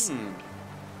nice.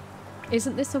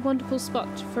 Isn't this a wonderful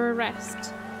spot for a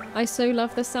rest? I so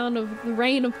love the sound of the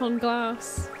rain upon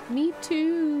glass. Me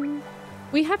too.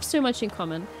 We have so much in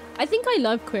common. I think I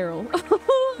love Quirrell.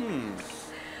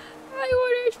 I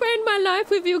want to spend my life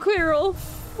with you, Quirrell.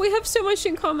 We have so much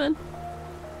in common.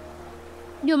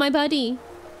 You're my buddy.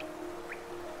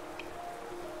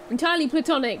 Entirely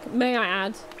platonic, may I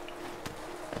add.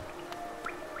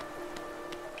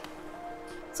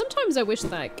 Sometimes I wish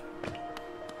that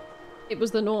it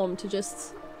was the norm to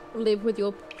just live with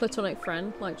your platonic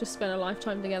friend, like just spend a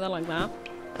lifetime together like that,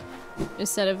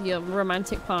 instead of your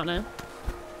romantic partner.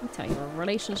 I tell you,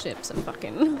 relationships are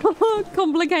fucking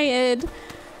complicated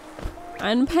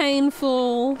and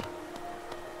painful.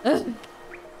 Ugh.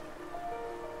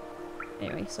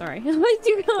 Anyway, sorry. I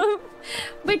do a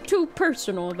bit too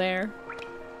personal there.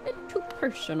 A bit too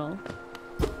personal.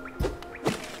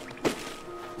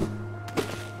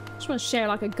 Just want to share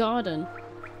like a garden.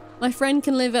 My friend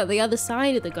can live at the other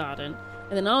side of the garden,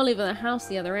 and then I'll live in the house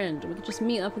the other end. We could just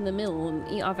meet up in the middle and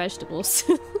eat our vegetables.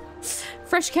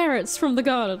 Fresh carrots from the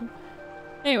garden.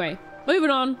 Anyway, moving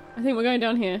on. I think we're going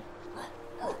down here.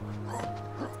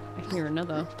 I hear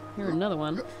another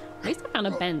one. At least I found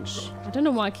a bench. I don't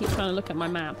know why I keep trying to look at my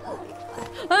map.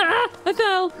 Ah! I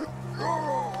fell!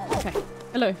 Okay.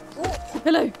 Hello.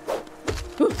 Hello.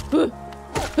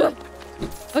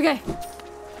 Okay.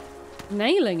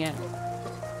 Nailing it.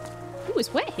 Ooh,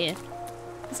 it's wet here.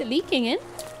 Is it leaking in?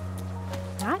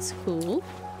 That's cool.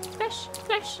 Splash,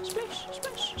 splash, splash,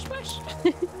 splash, splash.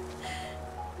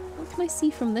 What can I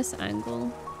see from this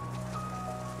angle?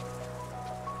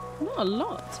 Not a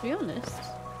lot, to be honest.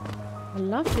 I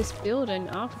love this building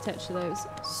architecture though. It's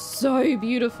so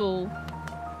beautiful.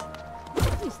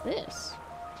 What is this?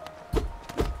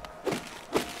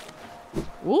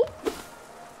 Ooh.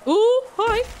 Ooh,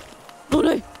 hi. Oh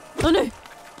no. Oh no.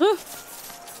 Oh.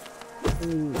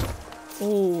 Ooh.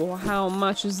 Oh, how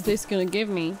much is this gonna give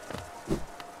me?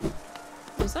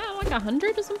 Was that like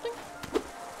 100 or something?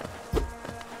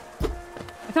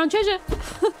 I found treasure!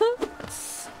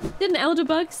 Didn't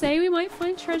Elderbug say we might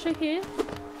find treasure here?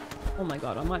 Oh my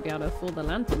god, I might be able to afford the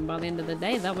lantern by the end of the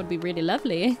day. That would be really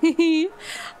lovely.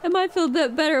 I might feel a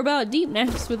bit better about deep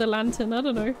nest with a lantern. I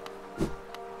don't know.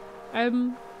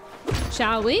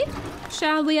 Shall we?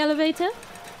 Shall we, elevator?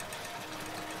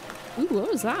 Ooh,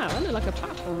 what was that? That looked like a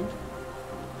platform.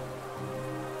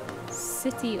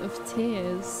 City of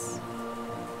Tears.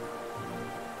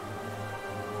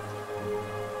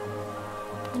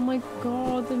 Oh my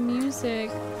god, the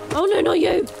music. Oh no, not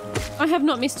you! I have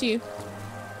not missed you.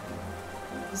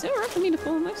 Is it alright for me to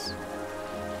fall on this?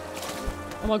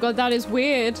 Oh my god, that is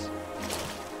weird.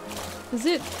 Does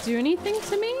it do anything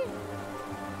to me?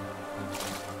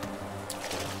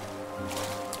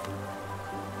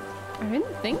 I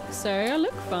didn't think so. I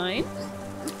look fine.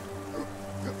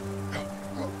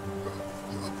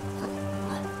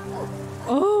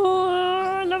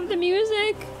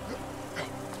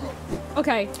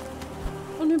 Okay.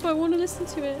 Oh no, but I want to listen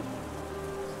to it.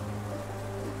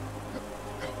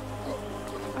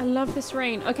 I love this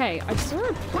rain. Okay, I saw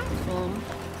a platform.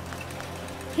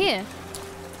 Here.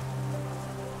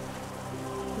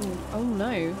 Ooh, oh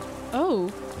no.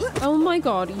 Oh. Oh my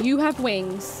god, you have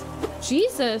wings.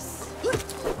 Jesus.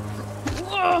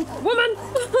 Whoa, woman!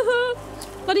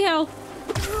 Bloody hell.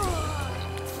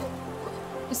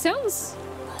 It sounds...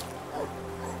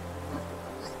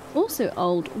 Also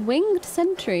old. Winged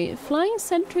sentry. Flying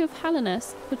sentry of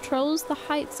Hallownest patrols the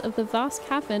heights of the vast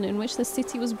cavern in which the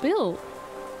city was built.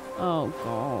 Oh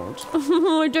god.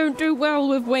 I don't do well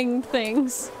with winged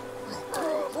things.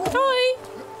 Hi!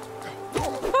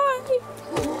 Hi!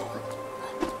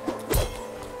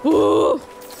 Ooh!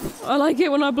 I like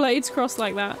it when our blades cross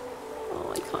like that.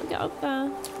 Oh, I can't get up there.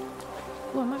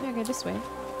 Oh, maybe I go this way.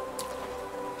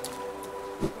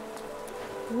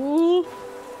 Ooh!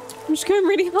 I'm just going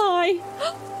really high.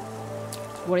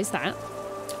 What is that?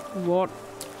 What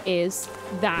is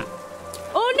that?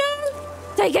 Oh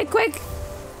no! Take it quick!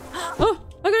 Oh,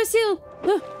 I got a seal!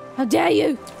 Oh, how dare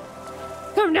you!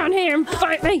 Come down here and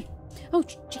fight me! Oh,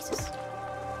 Jesus.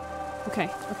 Okay,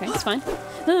 okay, it's fine.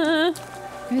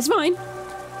 It's fine.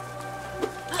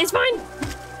 It's fine!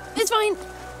 It's fine!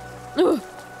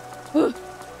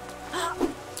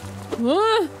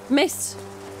 Missed.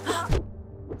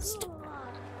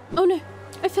 Oh no,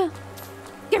 I fell.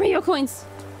 Give me your coins.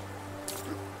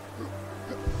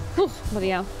 Oh, bloody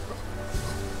hell.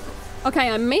 Okay,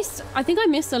 I missed. I think I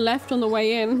missed a left on the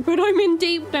way in, but I'm in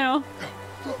deep now.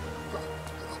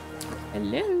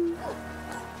 Hello.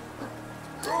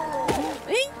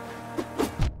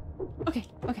 Okay,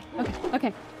 okay, okay,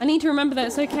 okay. I need to remember that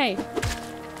it's okay.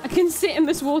 I can sit in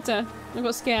this water. I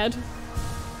got scared.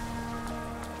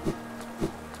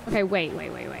 Okay, wait.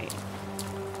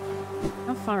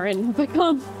 How far in have I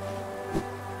gone?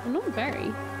 Well, not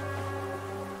very.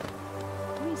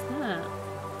 What is that?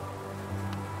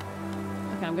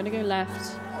 Okay, I'm gonna go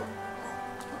left.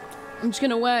 I'm just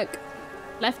gonna work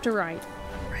left to right.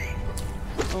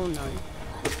 Oh no.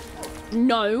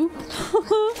 No!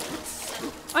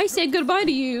 I said goodbye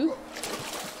to you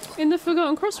in the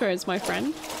Forgotten Crossroads, my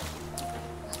friend.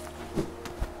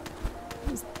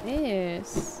 What is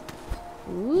this?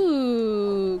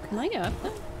 Ooh, can I get up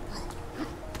there?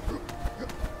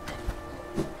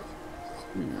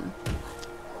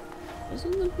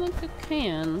 Doesn't look like I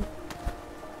can.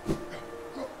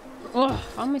 Oh,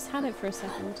 I almost had it for a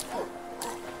second.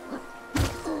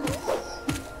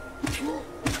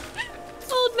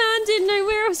 Old man didn't know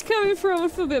where I was coming from. I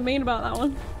feel a bit mean about that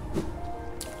one.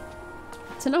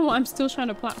 To know what I'm still trying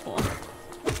to platform.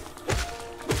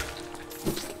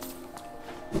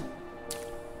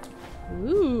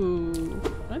 Ooh.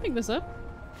 Can I pick this up?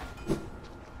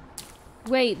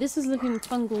 Wait, this is looking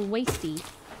fungal wasty.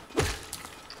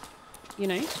 You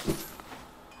know?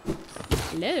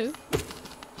 Hello?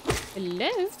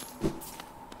 Hello?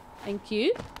 Thank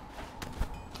you.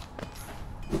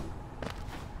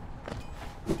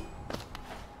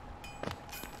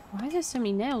 Why are there so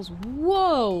many nails?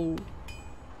 Whoa!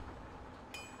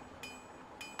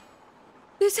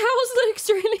 This house looks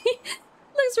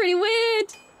really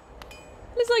weird.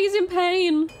 Looks like it's in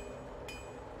pain.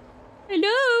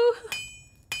 Hello?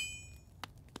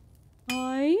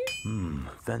 Hi?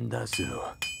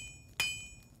 Vendasu.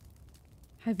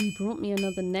 Have you brought me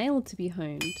another nail to be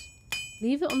honed?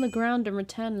 Leave it on the ground and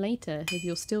return later if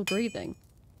you're still breathing.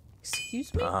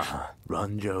 Excuse me?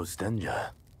 Ranjo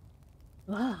Stenja.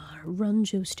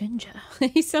 Ranjo Stenja.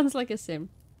 He sounds like a sim.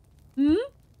 Hmm?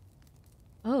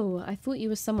 Oh, I thought you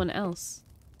were someone else.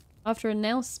 After a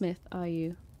nailsmith, are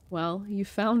you? Well, you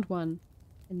found one.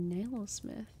 A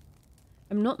nailsmith?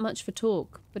 I'm not much for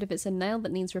talk, but if it's a nail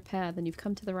that needs repair, then you've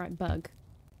come to the right bug.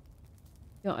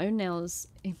 Your own nail is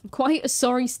in quite a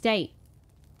sorry state.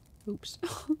 Oops.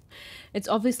 It's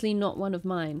obviously not one of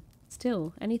mine.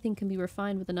 Still, anything can be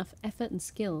refined with enough effort and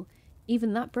skill.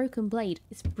 Even that broken blade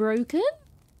is broken?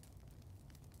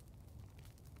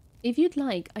 If you'd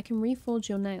like, I can reforge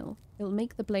your nail. It'll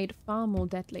make the blade far more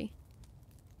deadly.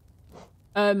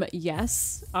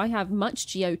 Yes. I have much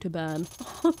geo to burn.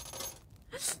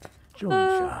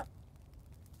 Junsha.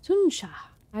 Tunsha.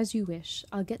 As you wish.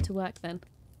 I'll get to work then.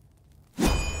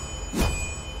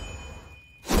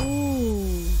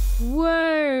 Ooh.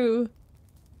 Whoa.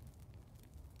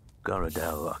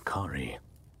 Garadel Akari.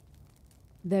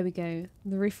 There we go.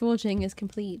 The reforging is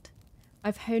complete.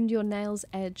 I've honed your nail's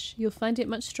edge. You'll find it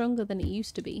much stronger than it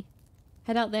used to be.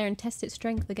 Head out there and test its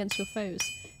strength against your foes.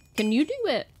 Can you do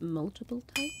it multiple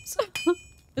times?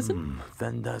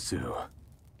 Vendasu.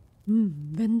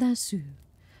 Vendasu.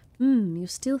 You're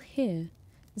still here.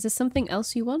 Is there something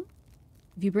else you want?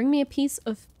 If you bring me a piece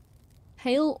of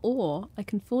pale ore, I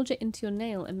can forge it into your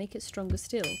nail and make it stronger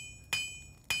still.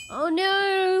 Oh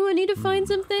no! I need to find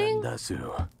something!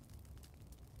 Fendasu.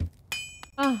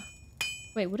 Ah.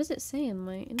 Wait, what does it say in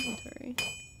my inventory?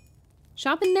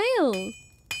 Sharpened nail!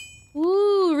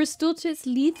 Ooh, restored to its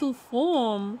lethal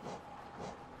form.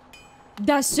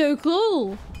 That's so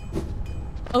cool!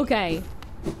 Okay.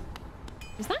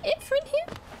 Is that it for in here?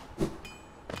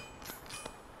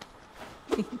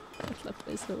 I love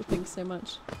those little things so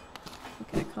much.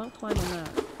 Okay, I can't climb on that.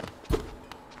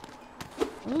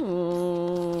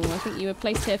 Oh, I think you were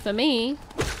placed here for me.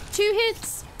 2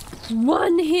 hits!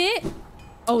 1 hit!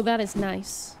 Oh, that is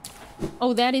nice.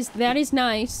 Oh, that is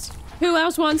nice. Who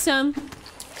else wants some?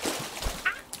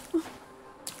 Ah.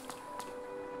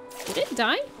 Did it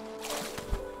die?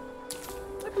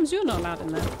 How comes you're not allowed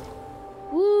in there?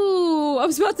 Ooh, I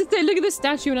was about to say, look at the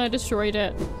statue and I destroyed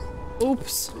it.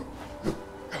 Oops.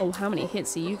 Oh, how many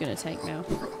hits are you gonna take now?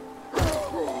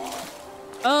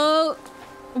 Oh,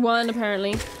 1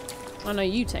 apparently. Oh no,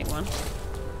 you take 1.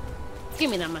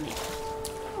 Give me that money.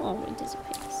 Oh, it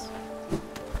dissipates.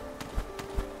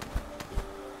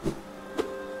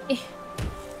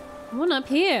 I want up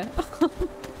here.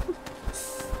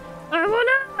 I want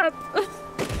up.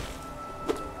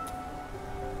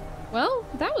 Well,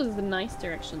 that was a nice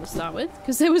direction to start with,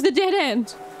 because there was a dead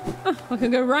end. Oh, I can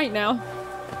go right now.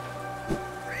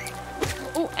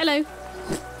 Oh, hello.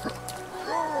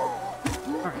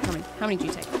 Alright, how many do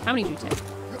you take? How many do you take?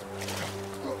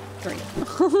 3.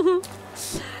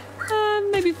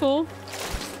 Maybe 4.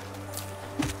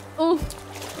 Oh.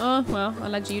 Oh, well, I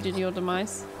led you to your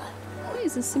demise. What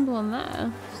is the symbol on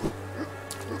there?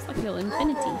 Looks like a little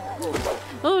infinity.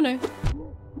 Oh, no.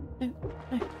 No,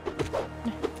 no.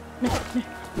 No, no.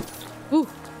 Ooh.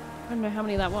 I don't know how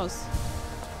many that was.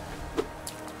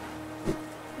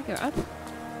 I go up.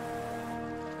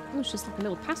 Oh, it's just like a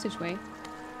little passageway.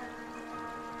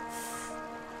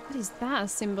 What is that a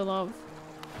symbol of?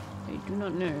 I do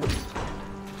not know.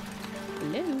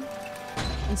 Hello.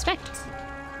 Inspect.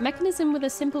 Mechanism with a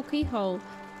simple keyhole.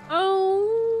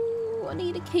 Oh, I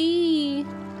need a key.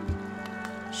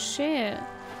 Shit.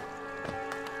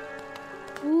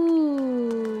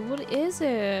 Ooh, what is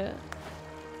it?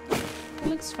 It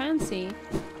looks fancy.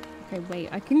 Okay, wait,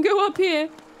 I can go up here.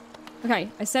 Okay,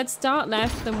 I said start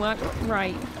left, then work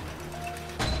right.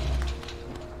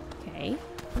 Okay.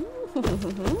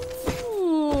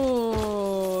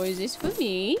 Ooh, is this for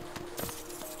me?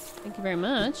 Thank you very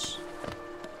much.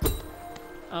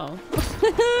 Oh.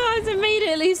 I was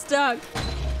immediately stuck.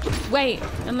 Wait,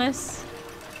 unless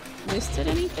listed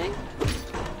anything?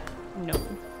 No.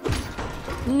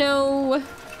 No.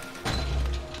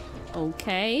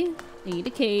 Okay. Need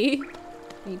a key.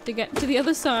 Need to get to the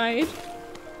other side.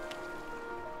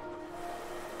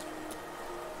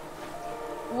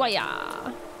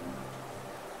 Waya.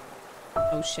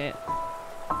 Oh shit.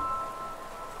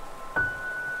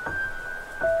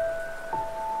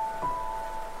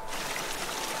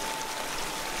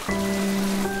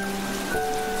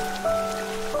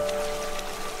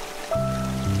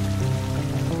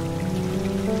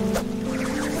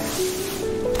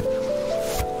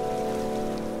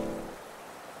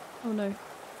 Oh no.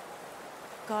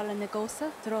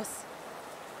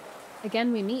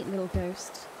 Again we meet, little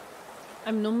ghost.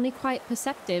 I'm normally quite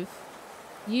perceptive.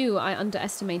 You I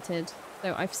underestimated,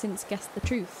 though I've since guessed the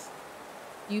truth.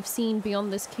 You've seen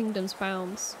beyond this kingdom's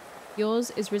bounds.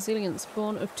 Yours is resilience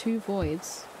born of 2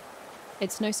 voids.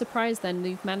 It's no surprise then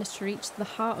you've managed to reach the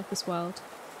heart of this world.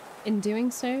 In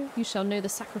doing so, you shall know the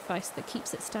sacrifice that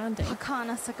keeps it standing.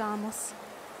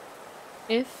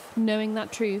 If, knowing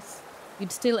that truth,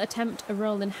 you'd still attempt a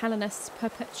role in Hellenist's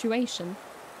perpetuation,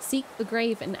 seek the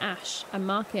grave in ash and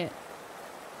mark it.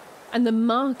 And the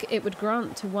mark it would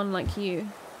grant to one like you.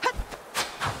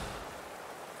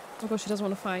 Oh gosh, she doesn't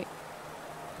want to fight.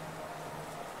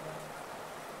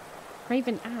 Grave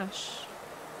in ash.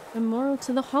 Memorial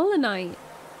to the Hollow Knight.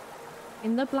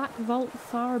 In the black vault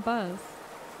far above.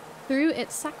 Through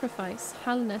its sacrifice,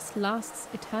 Hellenist lasts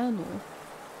eternal.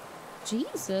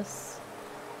 Jesus.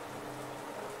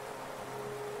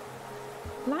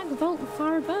 Black vault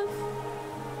far above?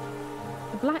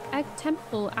 The Black Egg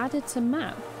Temple added to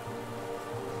map.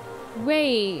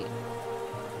 Wait.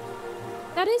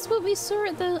 That is what we saw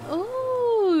at the...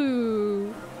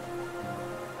 Oh.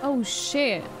 Oh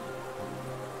shit.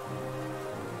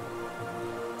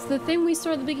 So the thing we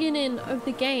saw at the beginning of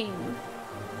the game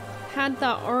had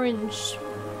that orange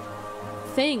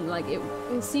thing. Like it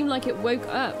seemed like it woke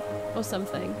up or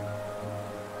something.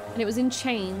 And it was in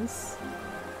chains.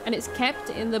 And it's kept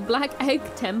in the Black Egg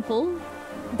Temple.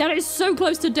 That is so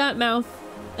close to Dirtmouth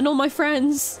and all my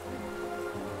friends.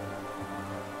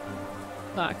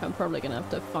 Fuck, I'm probably gonna have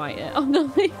to fight it. Oh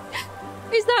no.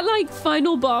 Is that like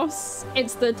final boss?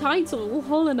 It's the title,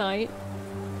 Hollow Knight.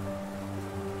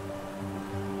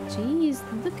 Jeez,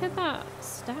 look at that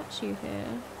statue here.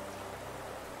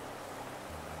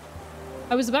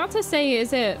 I was about to say,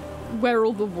 is it where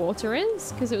all the water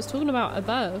is? Because it was talking about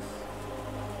above.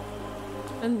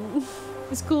 And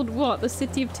it's called what? The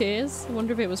City of Tears? I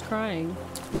wonder if it was crying.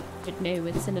 But no,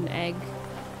 it's in an egg.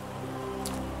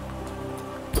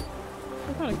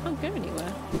 Oh god, I can't go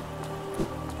anywhere.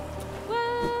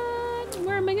 What?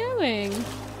 Where am I going?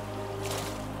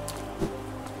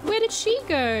 Where did she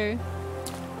go?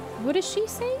 What does she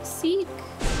say? Seek.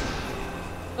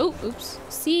 Oh, oops.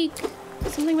 Seek.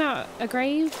 Something about a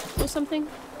grave or something.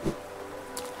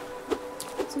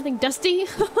 Something dusty.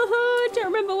 I don't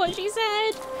remember what she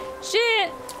said.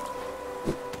 Shit.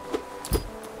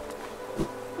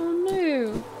 Oh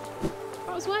no.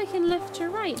 I was working left to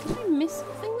right. Did I miss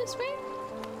something this way?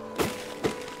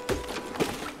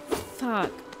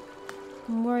 Fuck.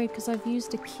 I'm worried because I've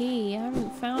used a key. I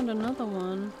haven't found another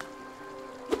one.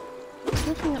 There's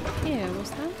nothing up here, was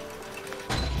there?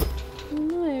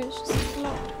 No, it's just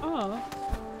blocked off.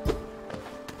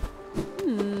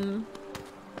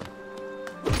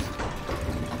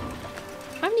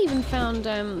 I haven't even found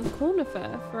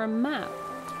Cornifer for a map.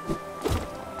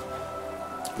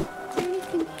 Is there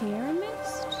anything here I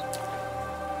missed?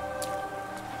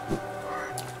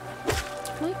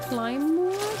 Can I climb more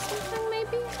or something,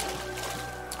 maybe?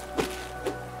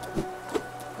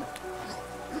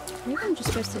 Maybe I'm just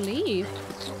supposed to leave.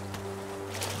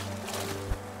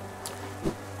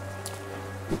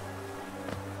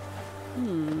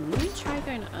 Let me try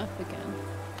going up again.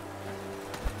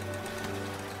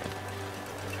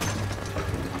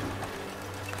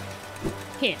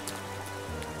 Here.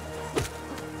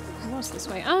 What's this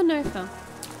way? Oh no, I fell.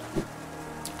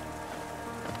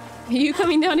 Are you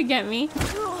coming down to get me?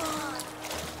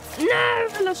 No!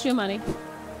 I lost your money.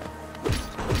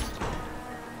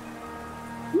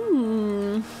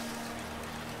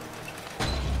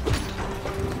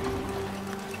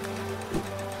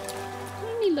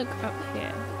 Let me look up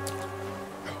here.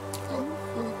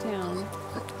 Fall down.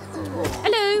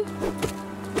 Hello!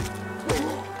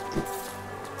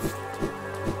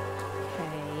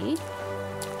 Okay.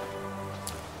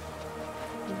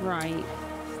 Right.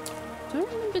 Don't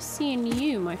remember seeing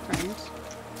you, my friend.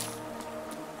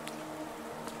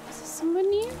 Is there someone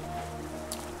new?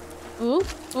 Oh,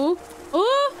 oh,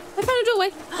 oh! I found a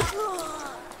doorway!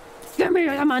 Give me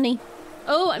your money!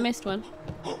 Oh, I missed one.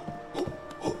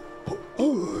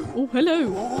 Oh,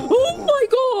 hello! Oh my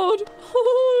god!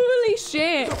 Holy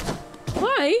shit!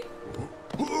 Hi!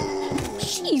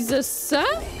 Jesus, sir!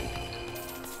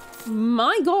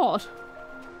 My god!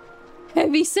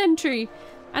 Heavy sentry!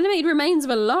 Animated remains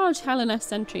of a large Helena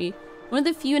sentry. One of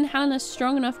the few in Helena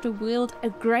strong enough to wield a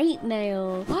great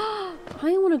nail.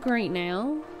 I want a great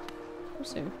nail.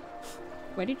 Also,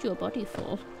 where did your body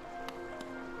fall?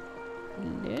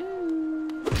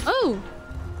 Hello? Oh!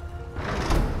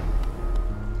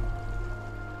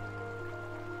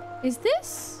 Is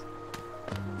this?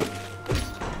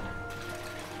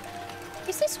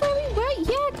 Is this where we were?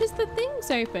 Yeah, because the thing's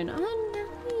open. Oh,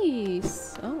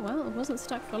 nice. Oh, well, it wasn't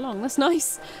stuck for long. That's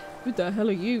nice. Who the hell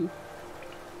are you?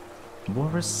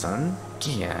 War's son?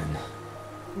 Gian.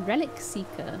 Relic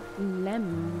Seeker.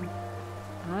 Lem.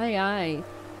 Aye, aye.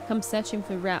 Come searching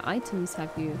for rare items,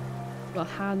 have you? Well,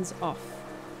 hands off.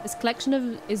 This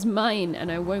collection is mine,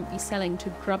 and I won't be selling to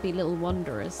grubby little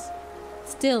wanderers.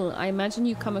 Still, I imagine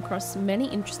you come across many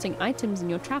interesting items in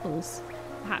your travels.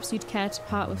 Perhaps you'd care to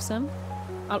part with some?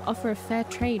 I'll offer a fair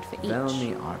trade for each.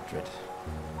 Velmi Ardred.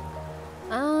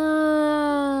 Ah,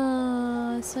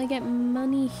 so I get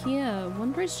money here.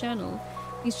 Wanderer's Journal.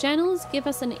 These journals give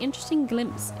us an interesting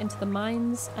glimpse into the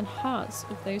minds and hearts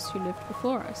of those who lived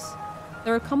before us.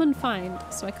 They're a common find,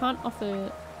 so I can't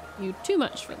offer you too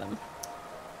much for them.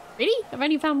 Really? I've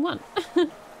only found one.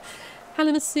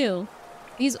 Helena Seal.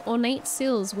 These ornate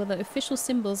seals were the official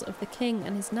symbols of the king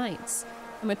and his knights,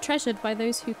 and were treasured by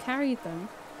those who carried them.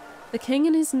 The king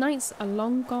and his knights are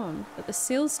long gone, but the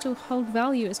seals still hold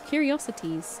value as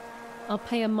curiosities. I'll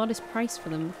pay a modest price for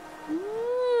them.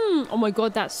 Oh my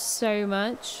god, that's so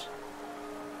much.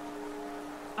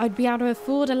 I'd be able to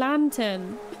afford a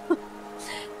lantern.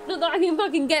 Not that I can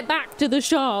fucking get back to the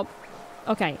shop.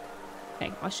 Okay.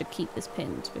 Okay, I should keep this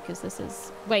pinned because this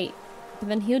is... Wait, but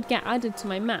then he would get added to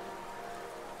my map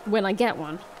when I get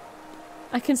one.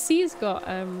 I can see he's got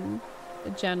the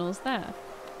journals there.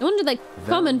 No wonder they're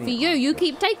common for you. You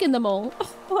keep taking them all.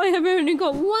 Oh, I have only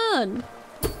got one.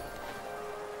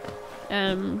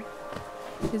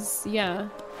 Because, yeah,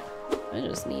 I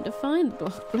just need to find the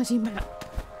bloody map.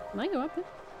 Can I go up it?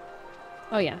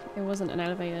 Oh yeah, it wasn't an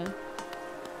elevator.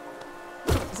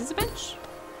 Is this a bench?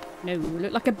 No, it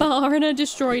looked like a bar and I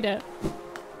destroyed it.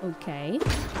 Okay.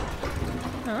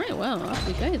 Alright, well, off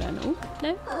we go then. Oh,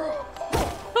 no.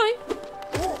 Hi!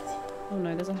 Oh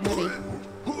no, there's a heavy.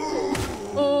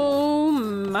 Oh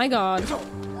my god.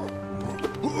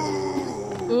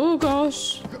 Oh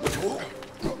gosh.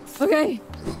 Okay.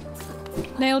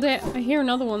 Nailed it. I hear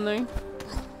another one though.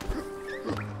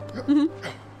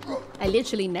 I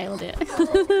literally nailed it.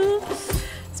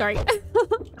 Sorry.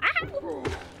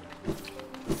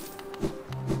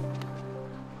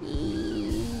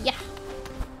 Yeah.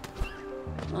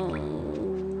 Oh.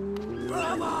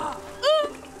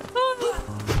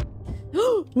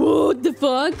 What the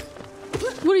fuck?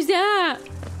 What is that?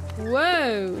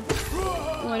 Whoa.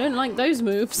 Oh, I don't like those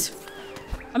moves.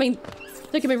 I mean,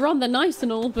 don't get me wrong, they're nice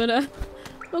and all, but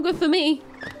not good for me.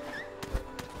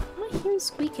 Am I hearing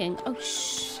squeaking? Oh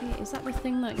shit, is that the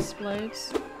thing that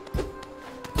explodes?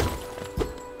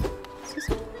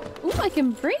 Oh, I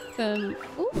can break them.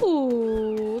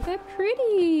 Oh, they're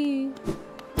pretty.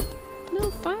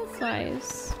 No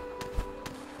fireflies.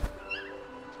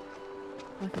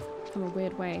 Like from a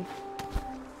weird way.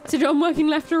 Is it on working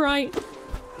left or right?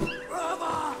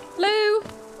 Hello?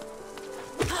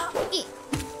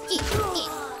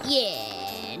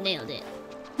 Yeah, nailed it.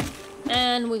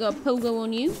 And we got Pogo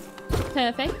on you.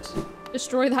 Perfect.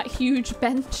 Destroy that huge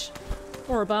bench.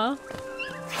 Or a bar.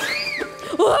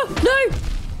 Oh, no!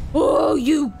 Oh,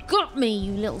 you got me,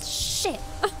 you little shit.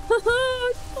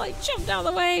 I jumped out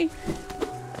of the way.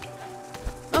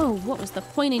 Oh, what was the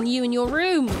point in you in your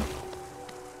room?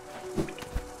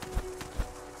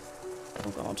 Oh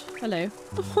god, hello.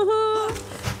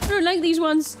 I don't like these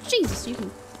ones. Jesus, you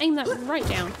can aim that right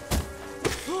down.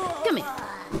 Come here.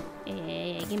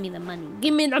 Yeah, give me the money.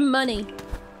 Give me the money.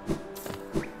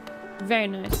 Very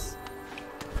nice.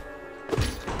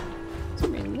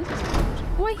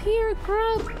 Oh, I hear a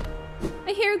grub.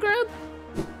 I hear a grub.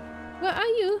 Where are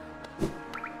you?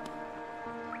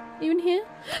 Are you in here?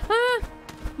 Ah!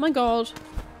 My god.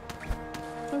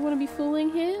 Do I want to be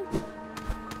fooling here?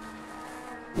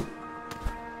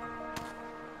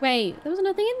 Wait, there was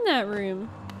nothing in that room.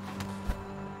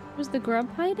 Was the grub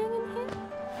hiding in here?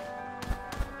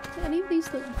 Do any of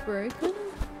these look broken?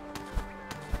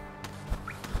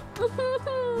 I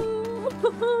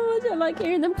don't like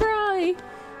hearing them cry.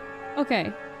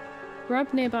 Okay.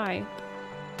 Grub nearby.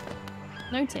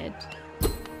 Noted.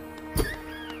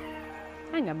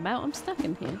 Hang about, I'm stuck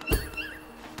in here.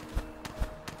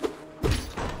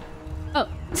 Oh.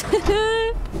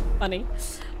 Funny.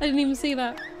 I didn't even see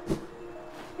that.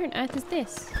 Where on earth is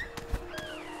this?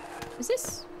 Is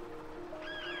this?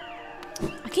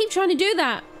 I keep trying to do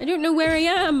that. I don't know where I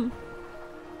am.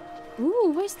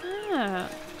 Ooh, where's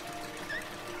that?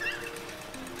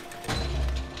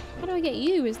 How do I get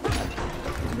you? Is that a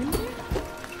window?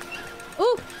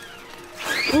 Oh!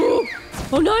 Oh!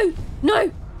 Oh no! No!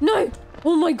 No!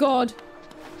 Oh my god!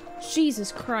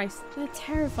 Jesus Christ. They're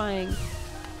terrifying.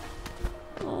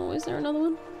 Oh, is there another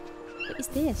one? What is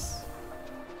this?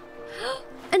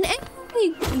 An egg!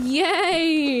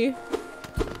 Yay!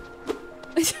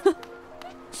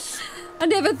 I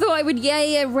never thought I would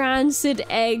yay a rancid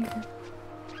egg.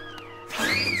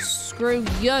 Screw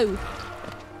you.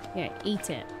 Yeah,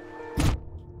 eat it.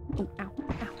 Oh, ow,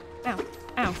 ow,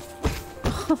 ow, ow.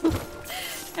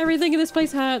 Everything in this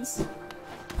place hurts.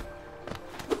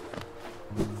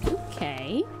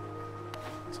 Okay.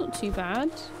 It's not too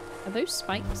bad. Are those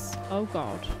spikes? Oh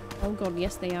god. Oh god,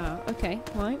 yes they are. Okay,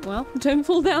 right, well, don't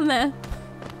fall down there.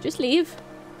 Just leave.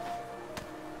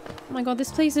 Oh my god,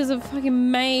 this place is a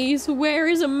fucking maze. Where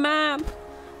is a map?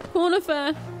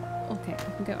 Cornifer. Okay,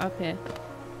 I can go up here.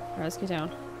 Alright, let's go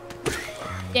down.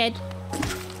 Dead.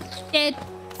 Dead.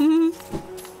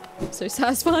 So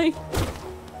satisfying.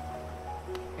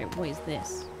 Okay, what is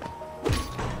this?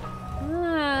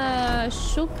 Ah,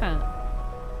 shortcut.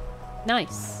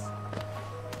 Nice.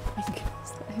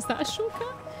 Is that a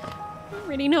shortcut? I don't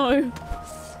really know.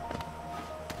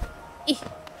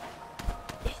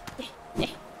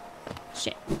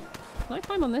 Shit. Can I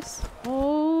climb on this?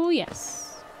 Oh,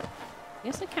 yes.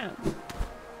 Yes, I can.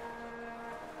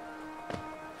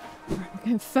 Right, we're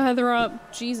going further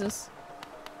up. Jesus.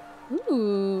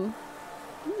 Ooh.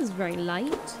 This is very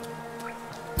light.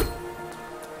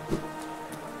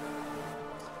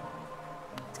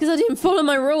 It's because I didn't follow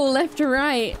my rule left to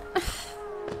right.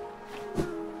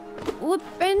 What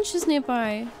bench is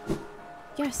nearby?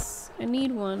 Yes, I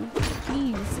need one.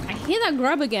 Please. I hear that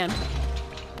grub again.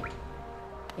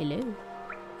 Hello.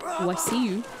 Oh, I see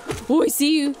you. Oh, I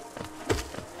see you.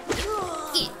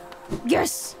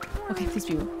 Yes! Okay, please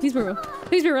be real. Please be real.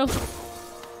 Please be real.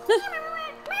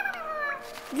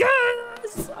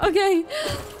 Yes! Okay.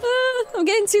 I'm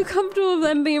getting too comfortable with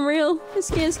them being real. It's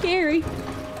getting scary.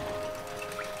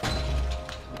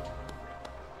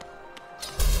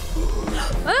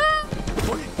 Ah!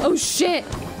 Oh shit!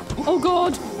 Oh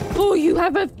god! Oh, you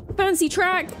have a fancy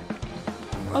track!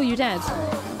 Oh, you're dead.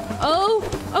 Oh,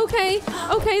 okay.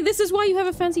 Okay, this is why you have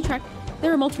a fancy track.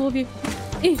 There are multiple of you.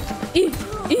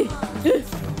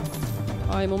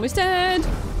 I'm almost dead.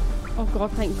 Oh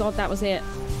god, thank god that was it.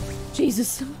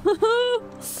 Jesus.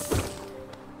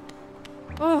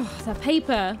 Oh, the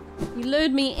paper. You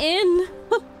lured me in.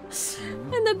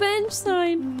 And the bench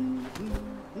sign.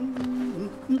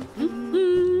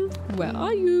 Where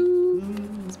are you?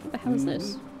 What the hell is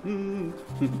this?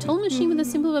 A toll machine with a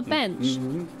symbol of a bench.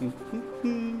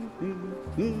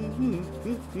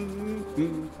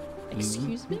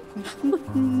 Excuse me?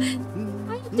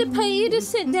 I have to pay you to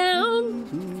sit down?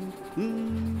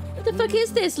 What the fuck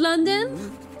is this,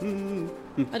 London?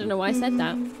 I don't know why I said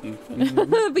that.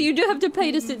 But you do have to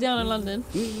pay to sit down in London.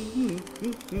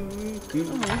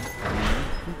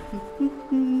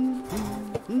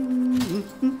 Oh.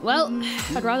 Well,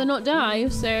 I'd rather not die,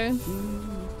 so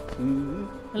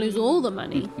I lose all the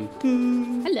money.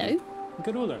 Hello.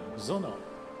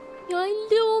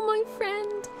 Hello, my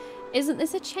friend. Isn't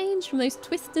this a change from those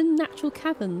twisted natural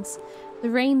caverns? The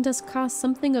rain does cast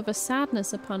something of a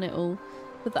sadness upon it all,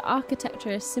 but the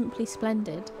architecture is simply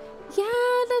splendid.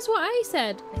 Yeah, that's what I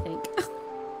said, I think.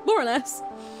 More or less.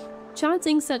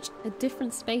 Charting such a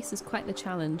different space is quite the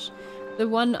challenge. The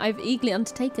one I've eagerly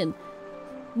undertaken.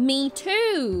 Me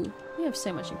too! We have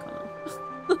so much in common.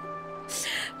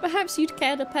 Perhaps you'd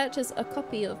care to purchase a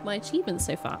copy of my achievements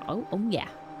so far. Oh yeah.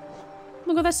 Oh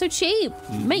my god, that's so cheap.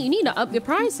 Mate, you need to up your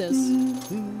prices.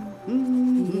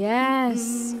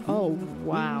 Yes. Oh,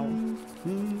 wow.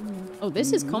 Oh,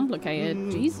 this is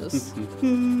complicated. Jesus.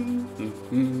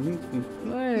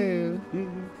 Whoa.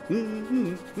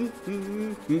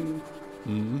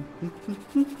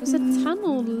 There's a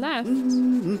tunnel left. How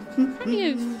do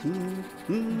you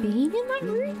being in that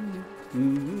room?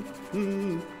 Don't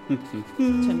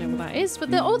know what that is, but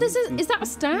oh, this is that a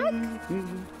stag?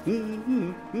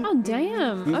 Oh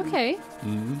damn. Okay. Oh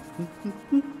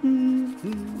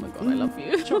my god, I love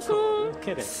you.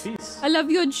 I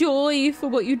love your joy for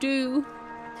what you do.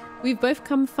 We've both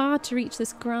come far to reach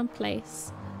this grand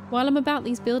place. While I'm about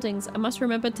these buildings, I must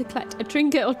remember to collect a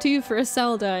trinket or two for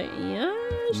Iselda. Yeah,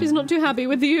 she's not too happy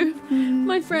with you,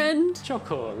 my friend.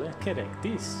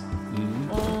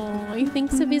 Oh, he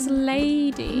thinks of his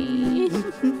lady.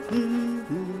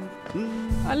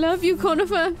 I love you,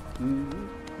 Conifer.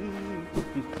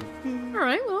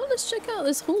 Alright, well, let's check out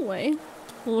this hallway.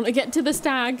 I want to get to the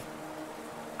stag.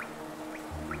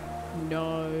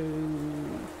 No.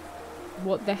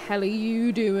 What the hell are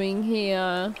you doing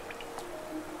here?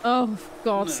 Oh, for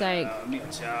God's sake.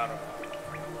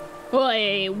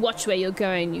 Oi, watch where you're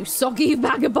going, you soggy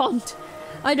vagabond.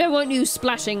 I don't want you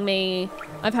splashing me.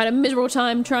 I've had a miserable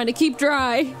time trying to keep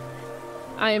dry.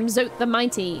 I am Zote the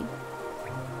Mighty.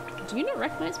 Do you not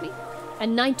recognize me? A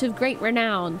knight of great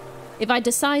renown. If I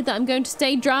decide that I'm going to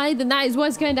stay dry, then that is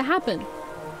what's going to happen.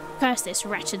 Curse this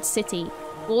wretched city.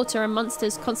 Water and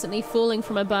monsters constantly falling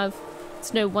from above.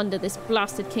 It's no wonder this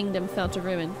blasted kingdom fell to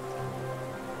ruin.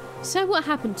 So what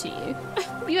happened to you?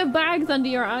 You have bags under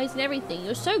your eyes and everything.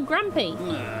 You're so grumpy.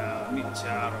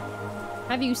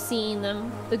 Have you seen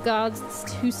them? The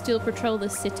guards who still patrol the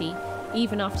city,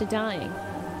 even after dying.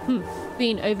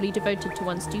 Being overly devoted to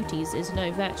one's duties is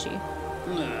no virtue.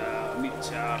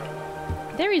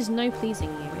 There is no pleasing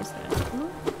you, is there?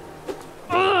 Oh,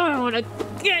 I want to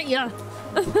get you.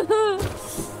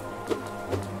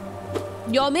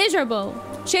 You're miserable.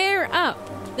 Cheer up.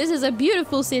 This is a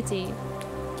beautiful city.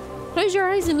 Close your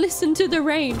eyes and listen to the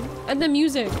rain and the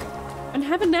music and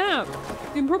have a nap.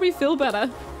 You can probably feel better.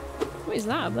 What is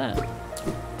that up there?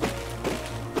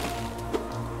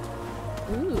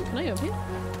 Ooh, can I go up here?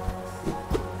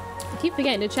 I keep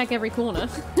forgetting to check every corner.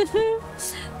 I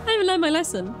haven't learned my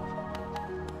lesson.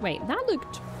 Wait, that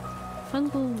looked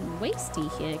fungal wasty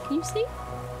here. Can you see?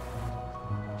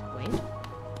 Wait.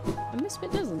 And this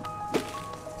bit doesn't.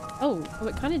 Oh,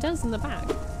 it kind of does in the back.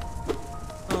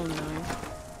 Oh no.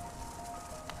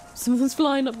 Someone's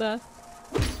flying up there.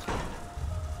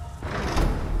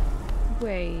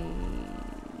 Wait.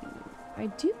 I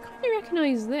do kind of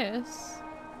recognize this.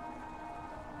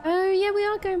 Oh, yeah, we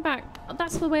are going back.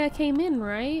 That's the way I came in,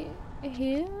 right?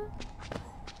 Here?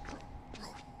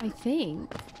 I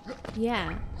think.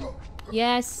 Yeah.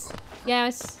 Yes.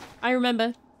 Yes. I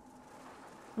remember.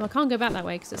 Well, I can't go back that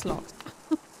way because it's locked.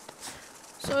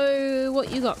 So,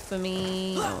 what you got for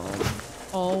me?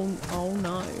 Oh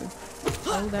no.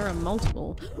 Oh, there are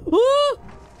multiple. Oh!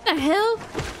 The hell?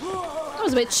 That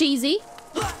was a bit cheesy.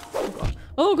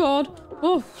 Oh god.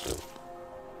 Oh.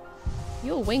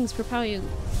 Your wings propel you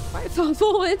quite far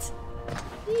forward.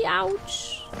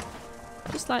 Ouch.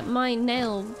 Just like my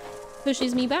nail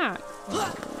pushes me back.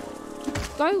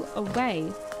 Go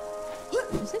away.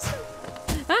 Is this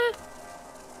Ah!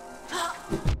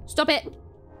 Stop it.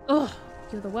 Ugh,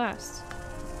 you're the worst.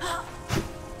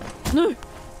 No.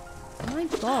 Oh my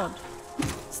god.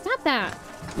 Stop that.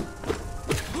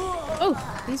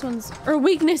 Oh, these ones are a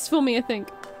weakness for me, I think.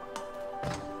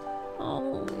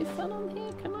 Oh, it fell on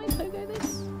here. Can I pogo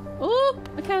this? Oh,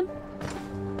 I can.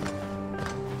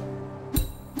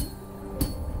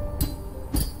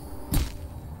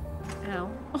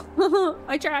 Ow.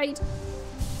 I tried.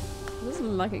 It doesn't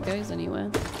look like it goes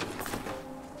anywhere.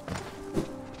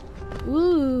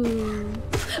 Ooh.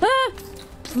 Ah!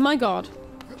 My god.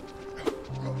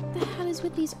 What the hell is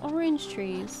with these orange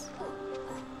trees?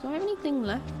 Do I have anything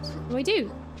left? Oh, I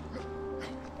do.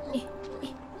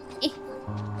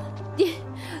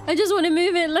 I just want to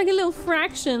move it like a little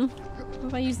fraction. What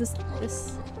if I use this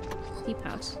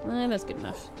keypad? That's good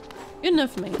enough. Good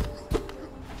enough for me.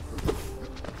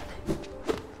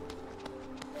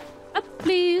 Up,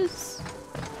 please.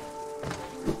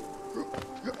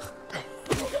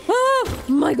 Oh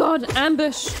my god,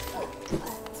 ambush.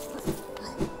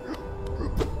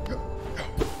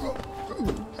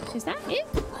 Is that it?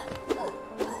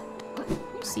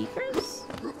 New secrets?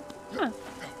 Huh.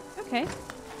 Okay.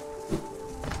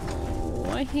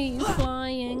 Oh, I hate you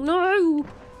flying. No!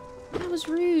 That was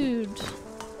rude.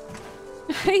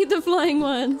 I hate the flying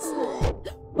ones.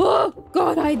 Oh,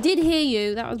 God, I did hear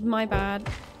you. That was my bad.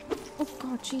 Oh,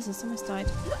 God, Jesus, I almost died.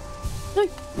 No,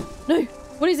 no.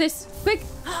 What is this? Quick.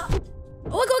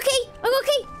 Oh, I got a key. I got a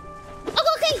key. I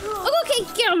got a key. I got a key.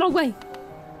 Get out of my way.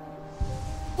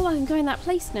 Oh, I can go in that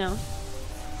place now.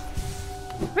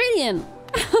 Brilliant.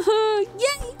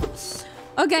 Yay.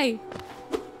 Okay.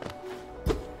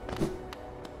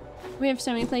 We have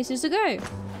so many places to go.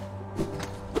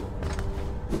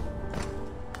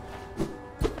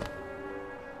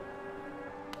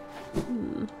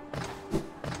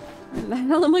 Where the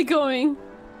hell am I going?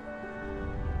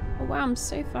 Oh wow, I'm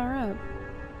so far up.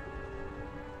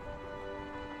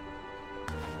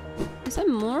 Is there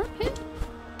more up here?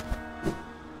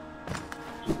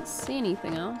 I don't see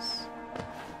anything else.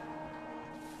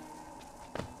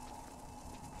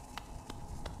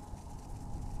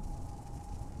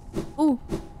 Oh,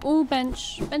 oh,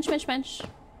 bench. Bench, bench, bench.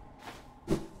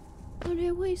 Oh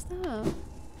no, what is that?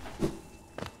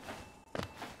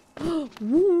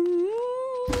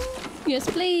 Yes,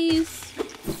 please.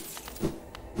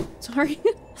 Sorry.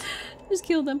 Just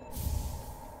killed them.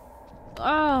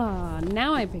 Ah,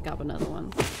 now I pick up another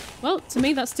one. Well, to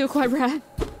me that's still quite rare.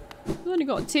 I've only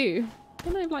got 2.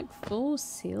 Don't I have like 4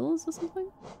 seals or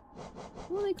something?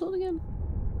 What are they called again?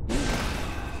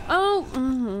 Oh,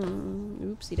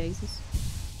 oopsie daisies.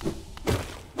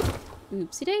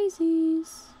 Oopsie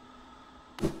daisies.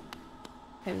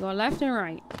 Okay, we got left and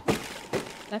right.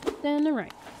 Left and the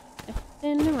right. Left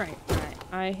and the right. Right,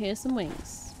 I hear some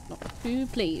wings. Not too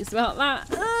pleased about that.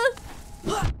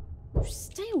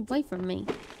 Stay away from me.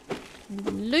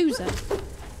 You loser.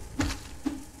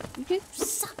 You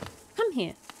suck. Come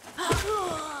here.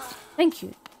 Thank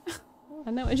you.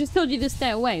 I know I just told you to stay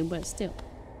away, but still.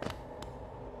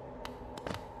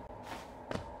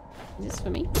 Is this for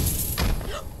me?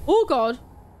 Oh god!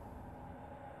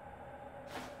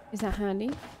 Is that handy?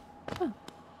 Oh.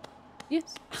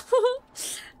 Yes.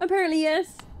 Apparently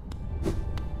yes.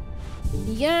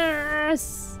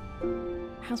 Yes!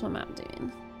 How's my map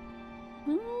doing?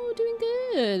 Oh, doing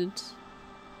good.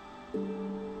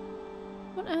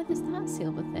 What on earth is that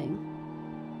silver thing?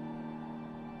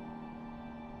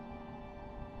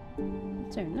 I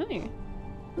don't know.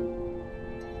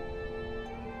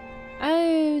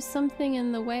 Oh, something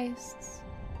in the wastes.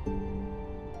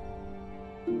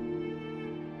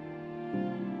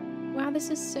 Wow, this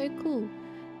is so cool.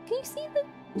 Can you see the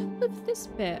top of this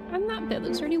bit? And that bit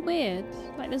looks really weird.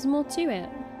 Like there's more to it.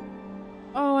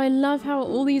 Oh, I love how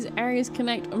all these areas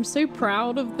connect. I'm so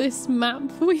proud of this map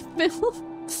we've built.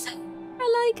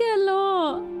 I like it a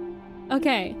lot.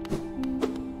 Okay.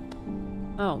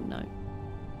 Oh no.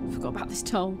 I forgot about this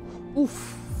toll.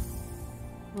 Oof.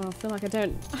 Well, I feel like I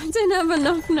don't have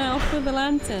enough now for the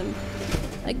lantern.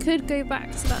 I could go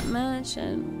back to that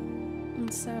merchant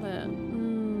and sell it.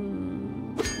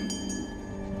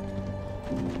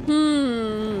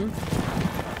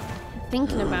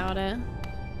 Thinking about it.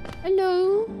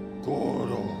 Hello.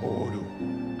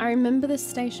 I remember this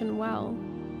station well.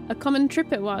 A common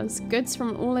trip it was. Goods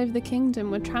from all over the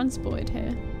kingdom were transported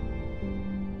here.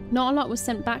 Not a lot was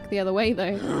sent back the other way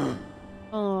though.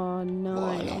 Oh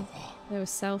no. They were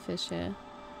selfish here.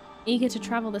 Eager to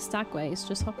travel the stagways,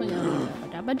 just hopping on.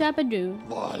 Dabba dabba doo.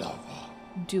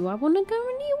 Do I want to go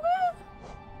anywhere?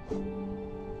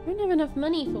 I don't have enough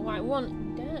money for what I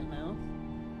want. Damn now.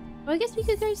 Well, I guess we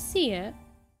could go see it.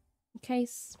 In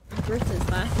case Britta's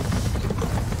there.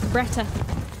 Bretta.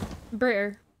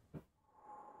 Britter.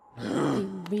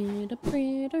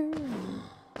 Britter.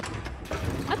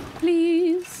 Up,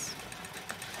 please.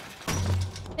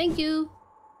 Thank you.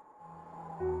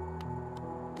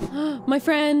 My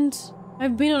friend.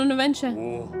 I've been on an adventure.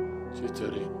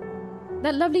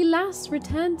 That lovely lass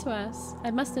returned to us.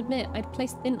 I must admit, I'd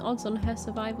placed thin odds on her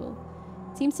survival.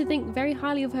 Seems to think very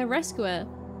highly of her rescuer.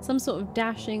 Some sort of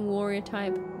dashing warrior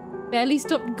type. Barely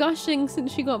stopped gushing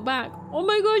since she got back. Oh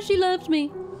my god, she loved me.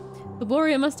 The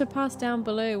warrior must have passed down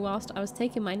below whilst I was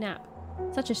taking my nap.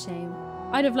 Such a shame.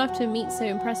 I'd have loved to meet so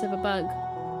impressive a bug.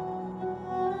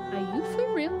 Are you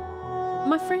for real?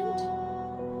 My friend?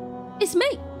 It's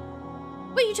me!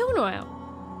 What are you talking about?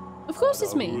 Of course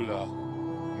it's me.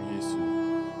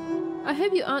 I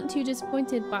hope you aren't too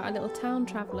disappointed by our little town,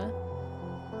 traveller.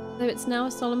 Though it's now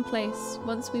a solemn place,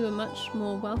 once we were much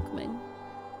more welcoming.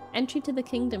 Entry to the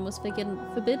kingdom was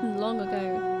forbidden long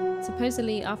ago,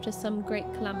 supposedly after some great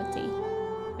calamity.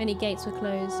 Many gates were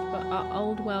closed, but our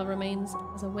old well remains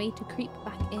as a way to creep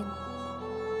back in.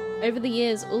 Over the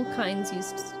years, all kinds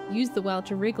used the well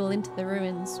to wriggle into the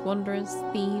ruins. Wanderers,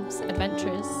 thieves,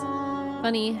 adventurers.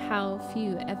 Funny how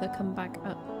few ever come back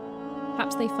up.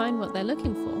 Perhaps they find what they're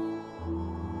looking for.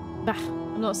 Bah,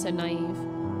 I'm not so naive.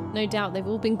 No doubt they've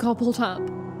all been gobbled up.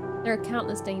 There are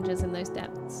countless dangers in those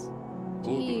depths.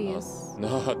 Jeez.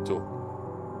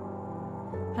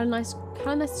 How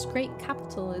nice great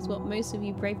capital is what most of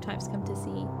you brave types come to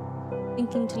see.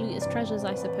 Thinking to loot its treasures,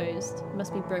 I suppose. You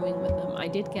must be brimming with them. I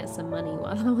did get some money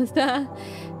while I was there.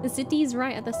 The city is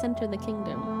right at the center of the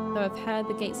kingdom, though I've heard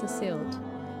the gates are sealed.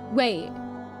 Wait.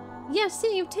 Yeah,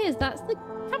 City of Tears, that's the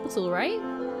capital, right?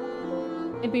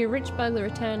 It'd be a rich burglar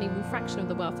return even a fraction of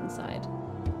the wealth inside.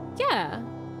 Yeah.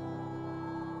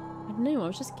 I don't know, I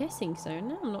was just guessing so.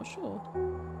 Now I'm not sure.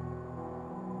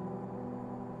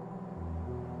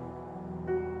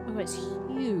 Oh, it's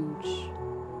huge.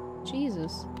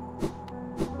 Jesus.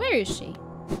 Where is she?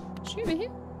 Is she over here?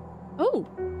 Oh!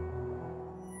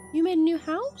 You made a new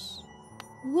house?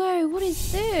 Whoa, what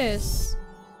is this?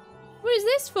 What is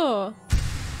this for?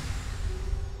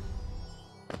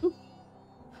 Ooh.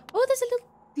 Oh, there's a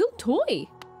little toy.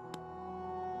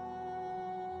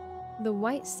 The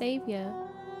white savior.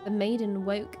 The maiden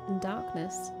woke in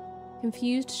darkness.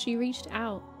 Confused, she reached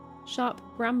out. Sharp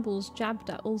brambles jabbed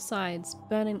at all sides.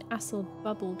 Burning acid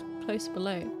bubbled close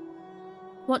below.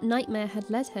 What nightmare had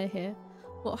led her here?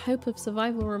 What hope of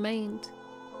survival remained?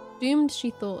 Doomed, she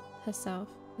thought herself.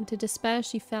 Into despair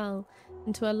she fell.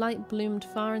 Into a light bloomed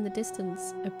far in the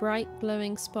distance. A bright,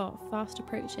 glowing spot fast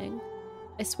approaching.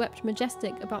 I swept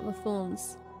majestic about the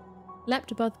thorns.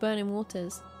 Leapt above burning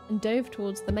waters. And dove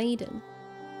towards the maiden.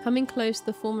 Coming close,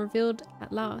 the form revealed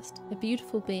at last. A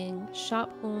beautiful being.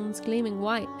 Sharp horns, gleaming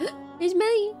white. It's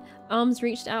me! Arms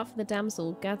reached out for the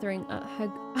damsel, gathering her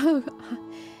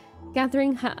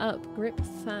up, gripped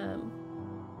firm.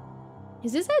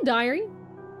 Is this her diary?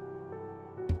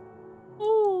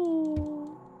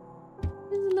 Oh,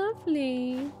 it's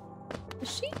lovely.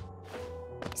 Is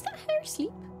that her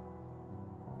asleep?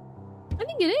 I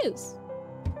think it is.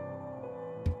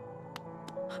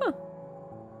 Huh.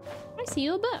 I see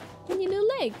your butt and your little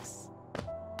legs.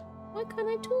 Why can't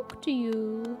I talk to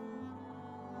you?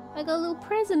 I got a little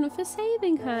present for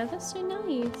saving her. That's so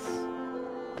nice.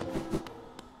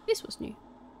 This was new.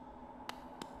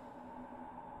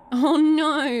 Oh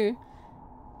no!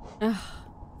 Ugh.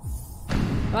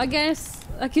 I guess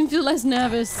I can feel less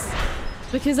nervous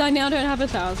because I now don't have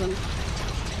 1,000.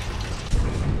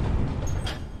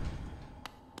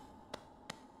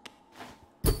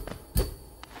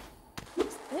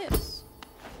 What's this?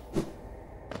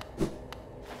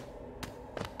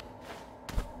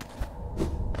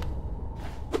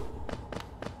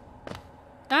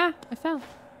 Ah! I fell.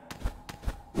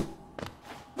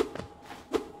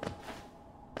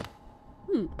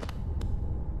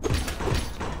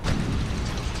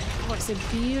 Oh, it's a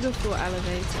beautiful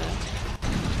elevator.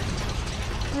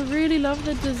 I really love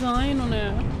the design on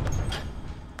it.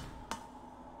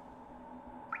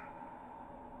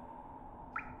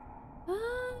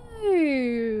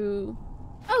 Oh.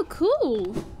 Oh,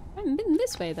 cool. I haven't been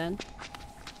this way then.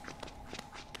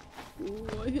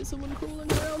 Oh, I hear someone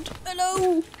crawling around.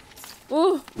 Hello!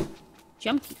 Oh!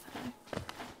 Jumpy fellow.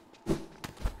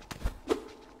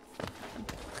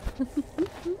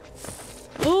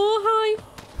 Oh, hi!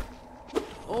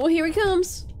 Oh, here he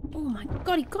comes. Oh my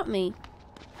god, he got me.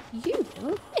 You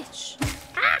little bitch.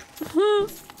 Ah!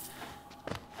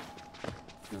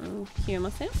 I'll cure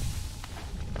myself.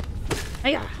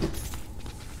 Hiya!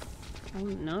 Oh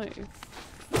no.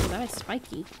 Oh, that is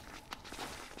spiky.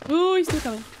 Oh, he's still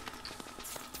coming.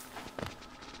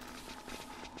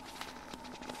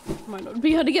 Might not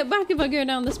be able to get back if I go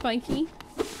down the spiky.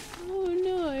 Oh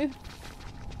no.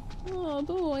 Oh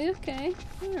boy, okay.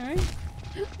 Alright.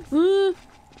 I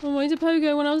wanted to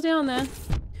pogo when I was down there.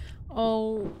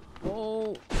 Oh.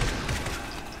 Oh.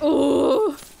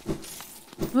 Oh.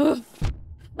 Oh.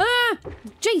 Ah!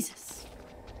 Jesus!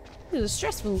 This is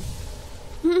stressful.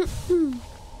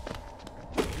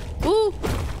 Oh!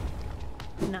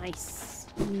 Nice.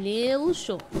 Little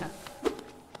shortcut.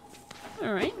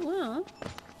 Alright, well.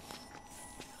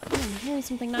 Oh, I'm hearing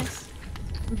something nice.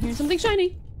 I'm hearing something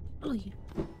shiny. Oh, you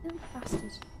little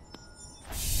bastard.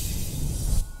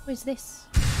 What is this?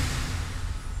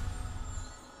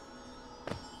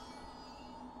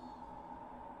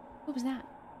 What was that?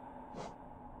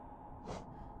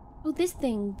 Oh, this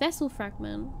thing. Vessel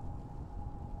fragment.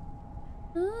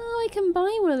 Oh, I can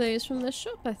buy one of those from the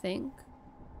shop, I think.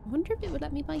 I wonder if it would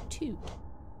let me buy 2.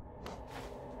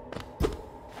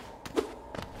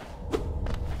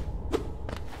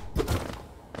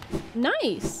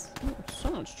 Nice! Oh,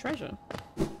 so much treasure.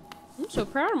 I'm so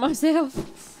proud of myself.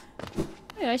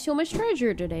 Hey, I so much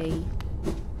treasure today.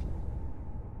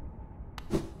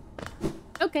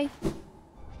 Okay.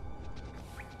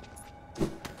 I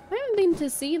haven't been to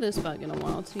see this bug in a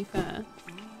while, to be fair.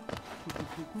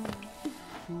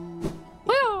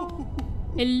 Well,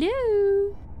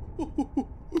 hello.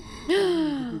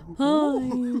 Hi.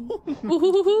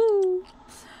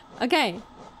 Okay.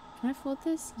 Can I afford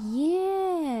this?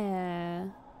 Yeah.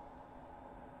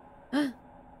 I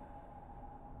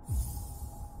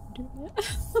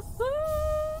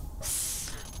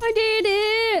did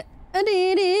it! I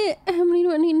did it! How many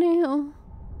do I need now?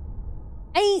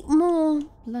 8 more!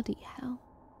 Bloody hell.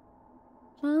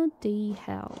 Bloody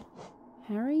hell.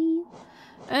 Harry?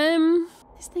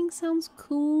 This thing sounds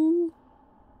cool.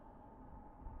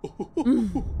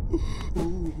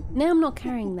 Now I'm not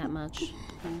carrying that much.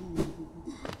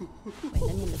 Wait,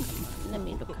 let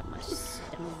me look at my stuff.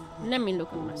 Let me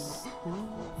look at my stuff.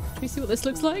 Can we see what this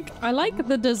looks like? I like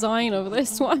the design of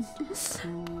this one.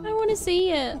 I want to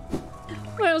see it.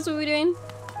 What else are we doing?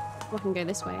 We can go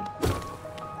this way.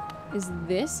 Is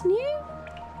this new?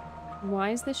 Why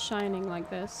is this shining like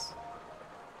this?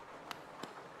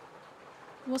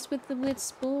 What's with the weird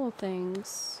spore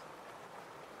things?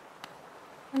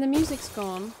 And the music's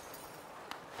gone.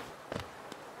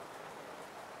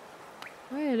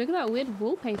 Wait, look at that weird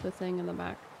wallpaper thing in the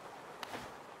back.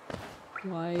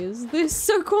 Why is this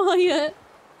so quiet?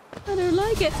 I don't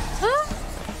like it. Ah!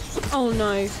 Oh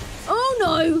no. Oh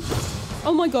no!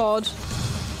 Oh my god.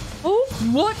 Oh,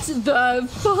 what the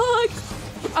fuck?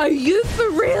 Are you for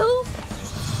real?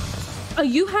 Are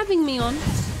you having me on?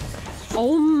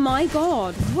 Oh my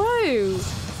god. Whoa.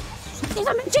 He's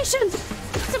a magician!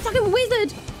 He's a fucking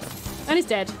wizard! And he's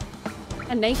dead.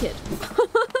 And naked.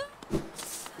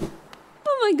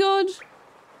 Oh my god.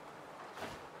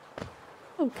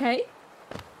 Okay.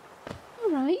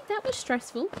 Alright, that was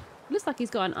stressful. Looks like he's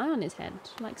got an eye on his head.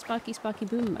 Like Sparky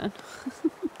Boom Man.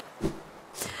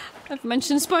 I've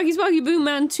mentioned Sparky Boom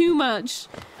Man too much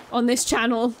on this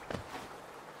channel.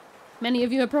 Many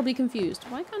of you are probably confused.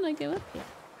 Why can't I go up here?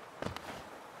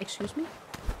 Excuse me?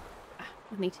 Ah,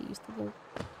 I need to use the wall.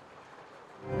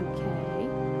 Okay.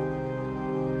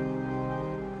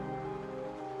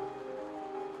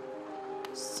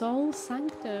 Soul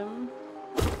Sanctum.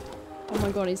 Oh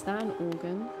my god, is that an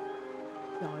organ?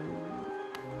 No.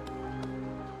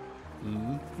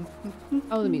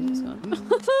 Oh, the music's gone.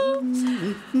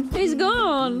 It's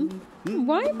gone!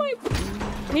 Why am I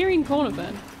hearing corner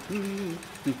bird?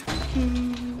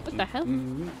 What the hell?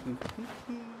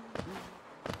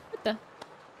 What the?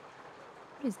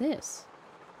 What is this?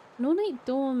 An ornate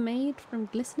door made from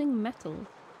glistening metal.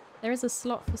 There is a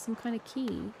slot for some kind of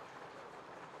key.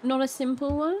 Not a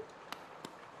simple one?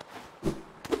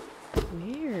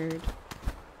 Weird.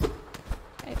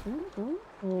 Okay.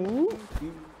 Oh.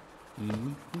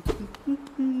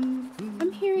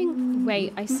 I'm hearing...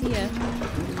 Wait, I see a...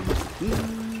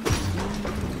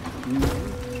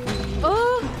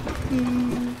 Oh!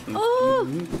 Oh!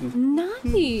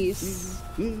 Nice!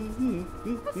 I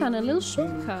found a little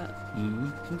shortcut.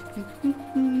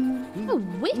 Oh,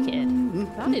 wicked.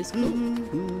 That is cool.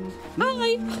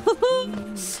 Hi!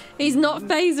 He's not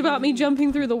fazed about me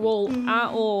jumping through the wall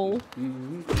at all.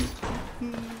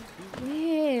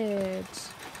 Weird.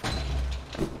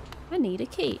 I need a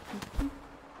key.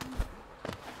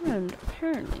 And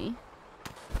apparently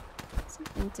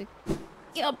something to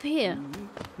get up here.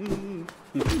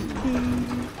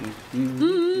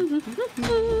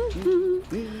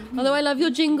 Although I love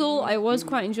your jingle, I was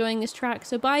quite enjoying this track,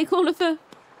 so bye, Cornifer.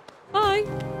 Bye.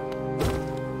 Oh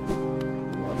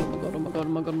my god, oh my god, oh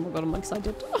my god, oh my god, I'm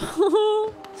excited.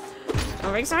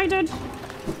 I'm excited.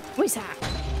 What is that?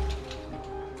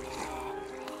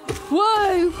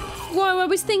 Whoa! Whoa, I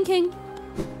was thinking.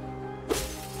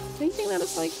 Do you think that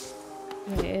it's like...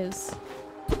 Yeah, it is.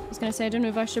 I was going to say, I don't know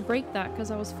if I should break that because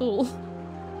I was full.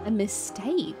 A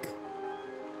mistake.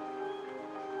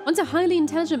 Once a highly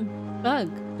intelligent bug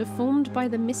deformed by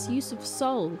the misuse of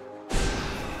soul.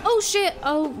 Oh shit!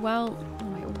 Oh, well.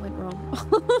 Oh, it all went wrong.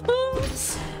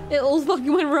 It all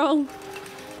fucking went wrong.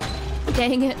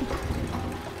 Dang it.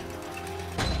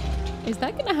 Is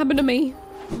that going to happen to me?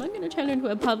 Am I going to turn into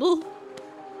a puddle?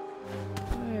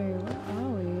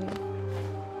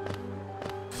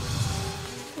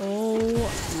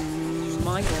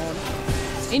 My god.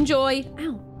 Enjoy.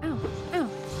 Ow, ow, ow,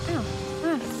 ow,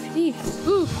 ah, ee,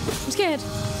 ooh, I'm scared.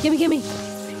 Gimme, gimme.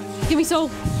 Gimme soul.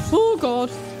 Oh god.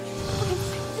 Okay,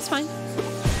 it's fine. Oh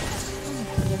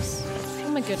my goodness. Oh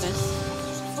my goodness.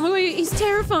 Oh my god, he's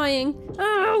terrifying.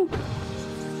 Ow.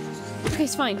 Okay,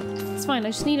 it's fine. It's fine.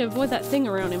 I just need to avoid that thing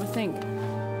around him, I think.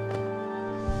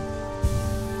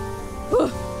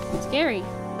 Ugh, scary.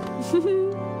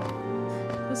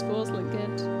 The spores look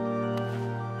good.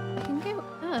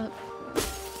 Up.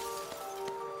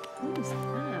 What is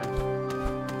that?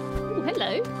 Oh,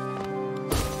 hello.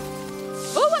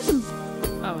 Oh, what's them?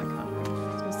 Oh, I can't. I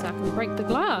was gonna say I can break the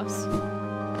glass.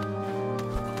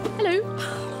 Hello.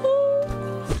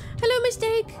 Oh. Hello,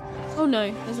 mistake. Oh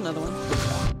no, there's another one.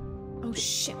 Oh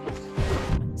shit.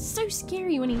 So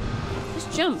scary when he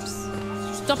just jumps.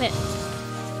 Stop it.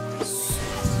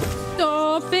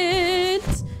 Stop it.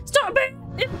 Stop it.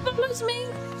 It follows me.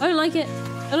 I don't like it.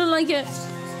 I don't like it.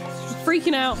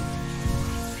 Freaking out.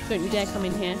 Don't you dare come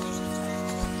in here.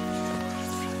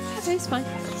 Okay, it's fine.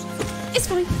 It's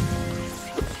fine.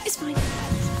 It's fine.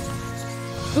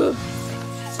 Ugh.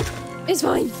 It's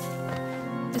fine.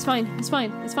 It's fine. It's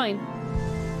fine. It's fine.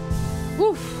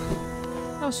 Oof.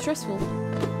 That was stressful.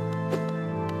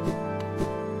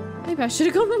 Maybe I should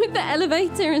have gone with the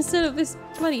elevator instead of this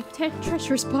bloody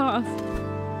treacherous path.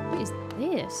 What is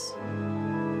this?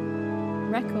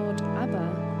 Record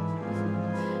ABBA.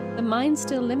 The mind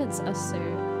still limits us,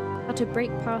 sir. How to break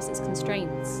past its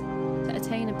constraints. To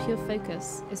attain a pure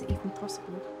focus. Is it even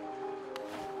possible?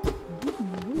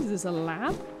 Ooh, is this a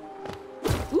lab?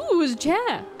 Ooh, it's a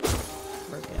chair!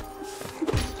 Broke it.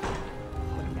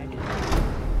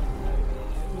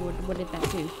 What did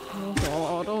that do?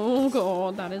 Oh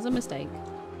god, that is a mistake.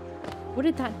 What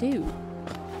did that do?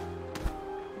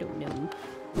 I don't know.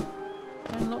 Did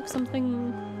I unlock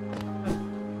something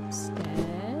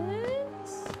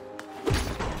upstairs?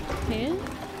 Here?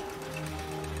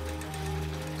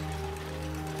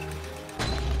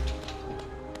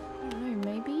 I don't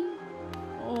know, maybe?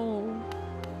 Oh.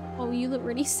 Oh, you look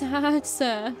really sad,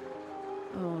 sir.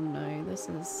 Oh no, this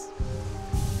is...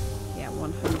 Yeah,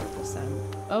 100%.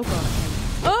 Oh god.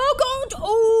 Oh god!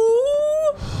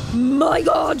 Oh my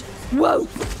god! Whoa!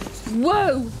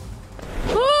 Whoa!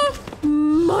 Oh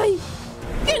my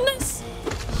goodness!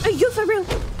 Are you for real?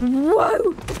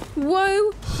 Whoa!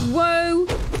 Whoa! Whoa!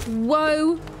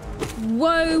 Whoa!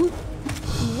 Whoa!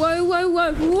 Whoa! Whoa!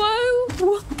 Whoa! Whoa!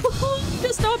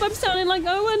 Whoa! Stop! I'm sounding like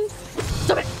Owen.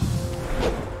 Stop it!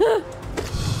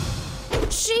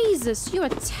 Jesus, you are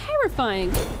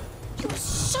terrifying. You are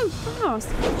so fast.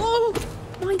 Oh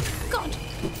my god.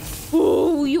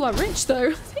 Oh, you are rich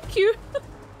though. Thank you.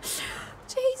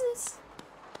 Jesus.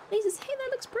 Jesus, hey, that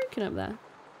looks broken up there.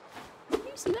 Can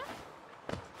you see that?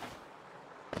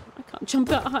 I can't jump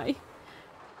that high.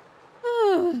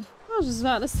 Oh, I was just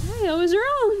about to say I was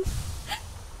wrong.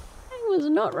 I was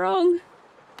not wrong.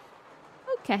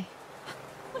 Okay.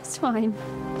 That's fine.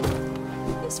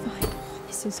 It's fine.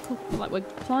 This is cool. Like we're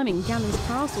climbing Ganon's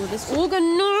castle with this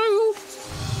organ. No!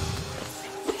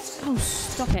 Oh,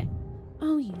 stop it.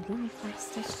 Oh, you little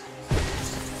bastard.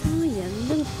 Oh, you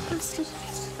little bastard.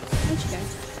 Where'd you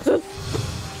go?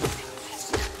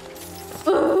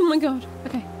 Oh my god.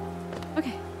 Okay.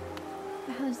 Okay. What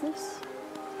the hell is this?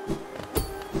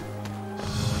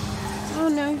 Oh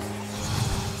no.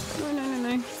 No, no, no,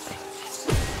 no.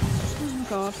 Oh my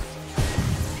god.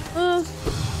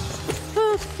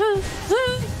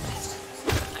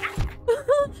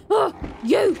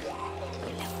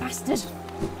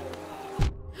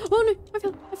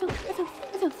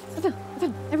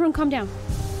 Everyone calm down.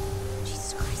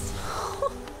 Jesus Christ.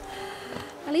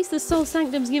 At least the Soul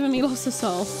Sanctum's giving me lots of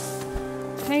soul.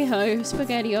 Hey ho,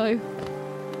 spaghetti-o.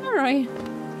 Alright.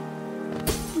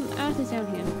 What earth is down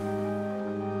here?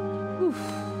 Oof.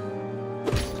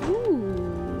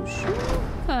 Ooh,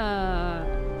 shortcut.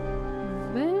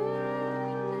 Very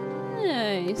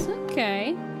nice. Okay.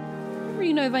 I don't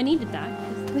really know if I needed that.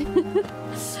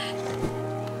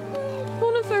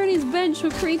 Corner and his bench were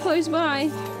pretty close by.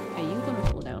 Are you gonna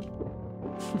fall down?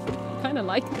 I kinda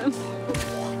like them.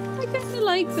 I kinda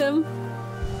like them.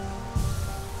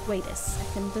 Wait a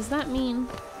second, does that mean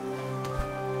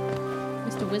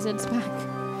Mr. Wizard's back?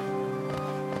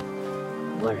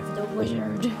 Word of the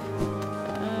Wizard.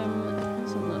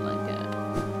 Doesn't look like it.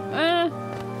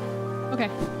 Okay.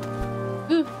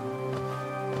 Ooh.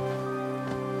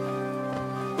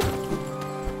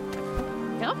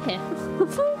 Get up here.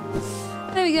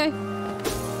 There we go.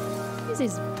 This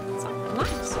is, it's like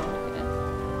relax over here.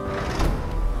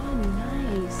 Oh,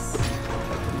 nice.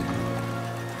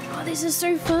 Oh, this is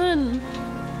so fun.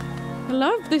 I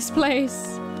love this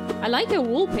place. I like the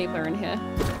wallpaper in here.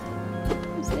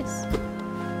 What's this?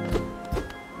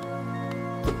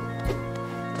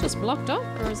 Just blocked off,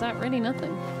 or is that really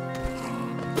nothing?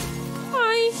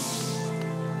 Hi.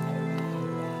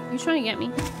 Are you trying to get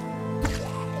me?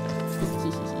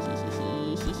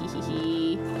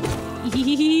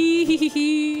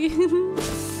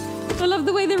 I love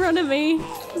the way they run at me.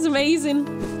 It's amazing.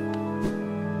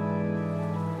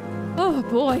 Oh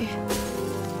boy.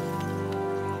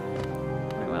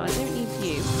 Right, well, I don't need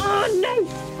you. Oh no!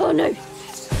 Oh no!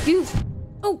 You!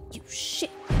 Oh, you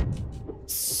shit!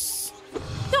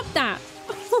 Stop that!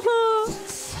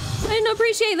 I didn't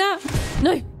appreciate that.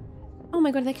 No! Oh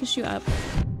my god, they can shoot up.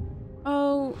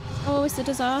 Oh, oh, it's a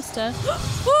disaster.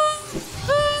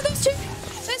 Oh, there's two!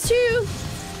 There's two!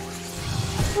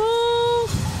 Oh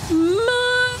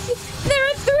my! There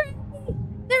are three!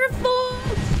 There are four!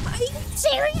 Are you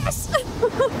serious?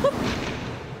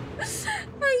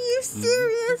 Are you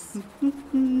serious?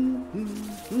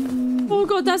 Oh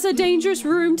god, that's a dangerous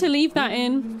room to leave that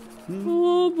in.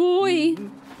 Oh boy.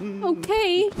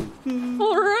 Okay.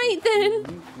 Alright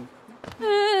then.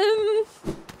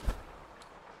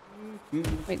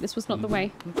 Wait, this was not the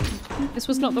way. This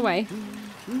was not the way.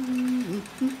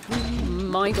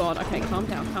 My god. Okay, calm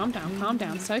down, calm down, calm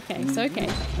down. It's okay, it's okay.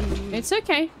 It's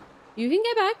okay. You can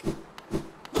get back.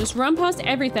 Just run past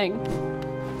everything.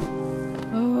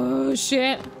 Oh,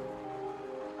 shit.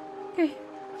 Okay.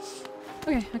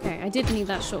 Okay, okay. I did need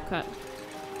that shortcut.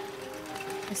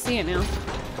 I see it now.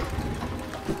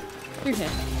 Through here.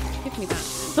 Give me that.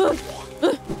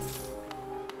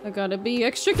 I gotta be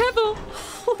extra careful.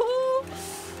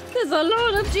 There's a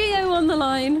lot of Geo on the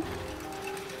line.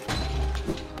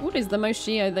 What is the most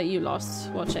Geo that you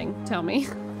lost watching? Tell me.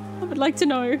 I would like to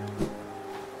know.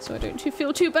 So I don't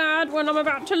feel too bad when I'm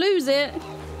about to lose it.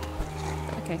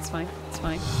 Okay, it's fine. It's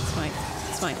fine. It's fine.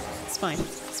 It's fine. It's fine.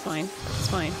 It's fine. It's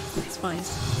fine. It's fine.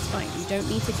 It's fine. You don't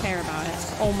need to care about it.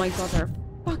 Oh my god, there are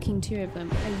fucking two of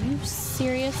them. Are you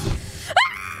serious?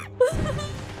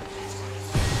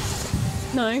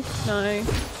 No, no.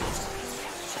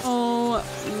 Oh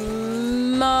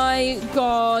my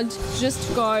god.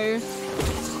 Just go.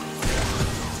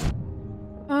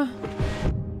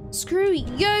 Screw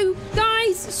you,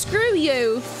 guys! Screw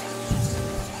you!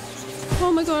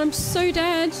 Oh my god, I'm so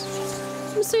dead.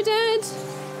 I'm so dead.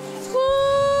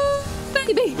 Oh,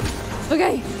 baby!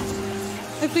 Okay.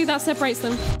 Hopefully that separates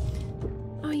them.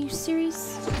 Are you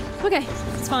serious? Okay,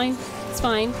 it's fine. It's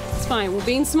fine. It's fine. We're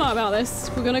being smart about this.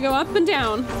 We're gonna go up and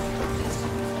down.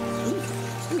 Ooh,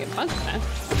 I'm gonna get bugged there.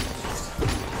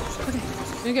 Okay,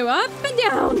 we're gonna go up and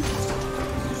down.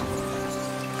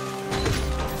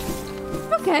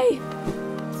 Okay,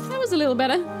 that was a little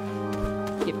better.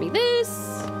 Give me this.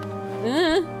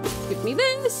 Give me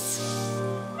this.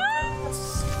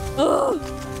 Oh,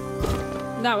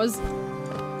 that was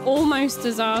almost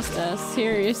disaster.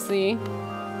 Seriously.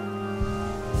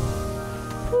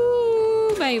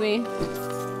 Ooh, baby.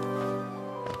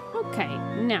 Okay,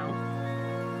 now.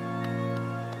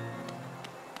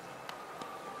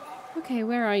 Okay,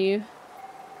 where are you?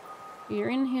 You're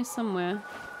in here somewhere.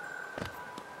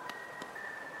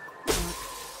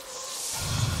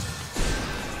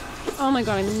 Oh my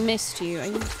god, I missed you. Are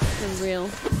you for real?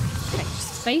 Okay,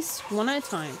 just face one at a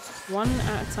time. One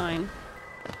at a time.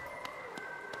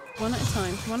 One at a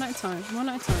time. One at a time. One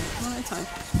at a time. One at a time.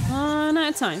 One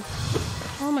at a time.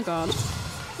 Oh my god.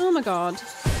 Oh my god.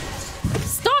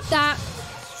 Stop that!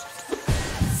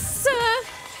 Sir!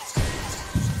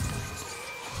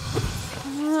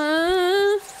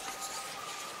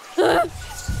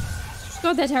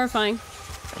 God, they're terrifying.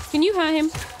 Can you hurt him?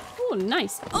 Oh,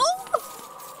 nice.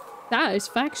 Oh!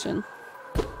 Satisfaction.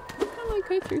 How do I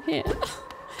go through here?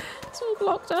 It's all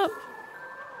blocked up.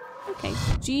 Okay.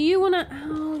 Do you wanna...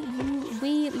 Oh, you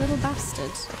wee little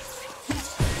bastard.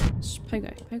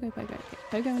 Pogo. Okay,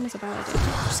 Pogo is about it.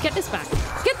 Just get this back.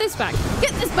 Get this back.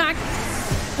 Get this back!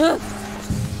 Ugh.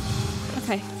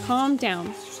 Okay, calm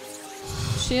down.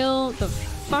 Chill the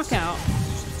fuck out.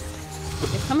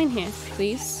 Okay, come in here,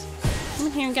 please. Come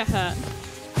in here and get hurt.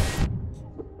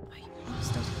 Oh, you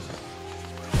bastard.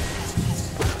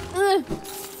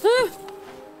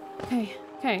 Okay.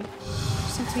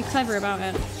 Just have to be clever about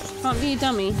it. Can't be a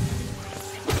dummy.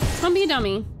 Can't be a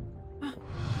dummy.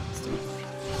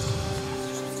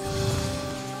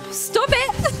 Stop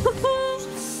it!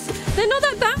 They're not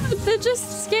that bad. They're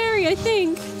just scary, I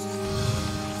think.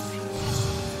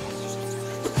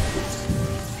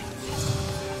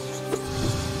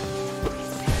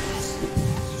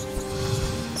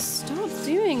 Stop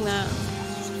doing that.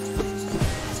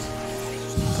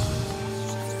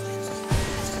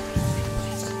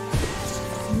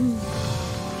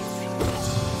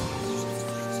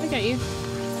 I get you.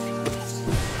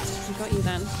 I got you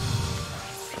then.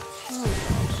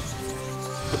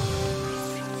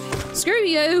 Screw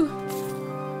you!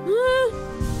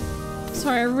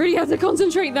 Sorry, I really have to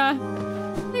concentrate there.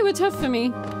 They were tough for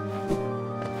me.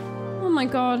 Oh my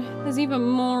god, there's even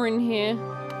more in here.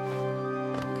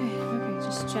 Okay,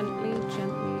 just gently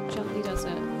does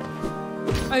it.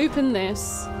 Open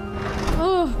this.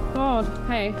 Oh god,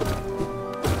 okay.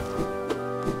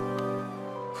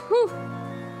 Whew.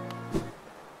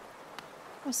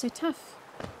 That's so tough.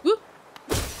 Woo.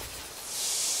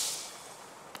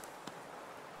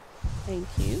 Thank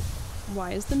you.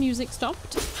 Why is the music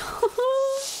stopped?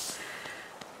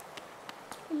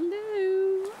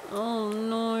 Hello. Oh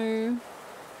no.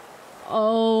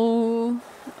 Oh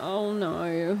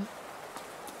no.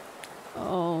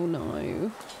 Oh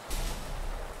no.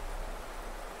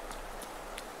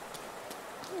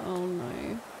 Oh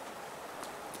no.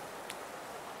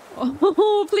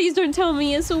 Oh, please don't tell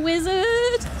me it's a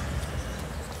wizard.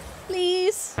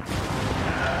 Please.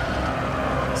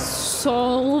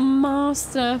 Soul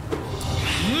Master.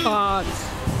 Fuck.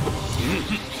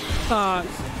 Fuck.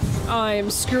 I am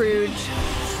screwed.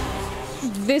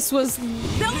 This was...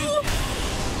 No!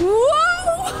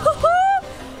 Whoa!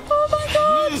 Oh my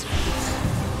god!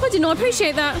 I did not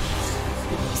appreciate that,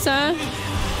 sir.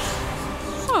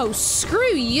 Oh,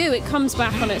 screw you. It comes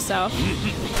back on itself.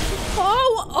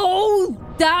 Oh,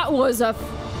 that was a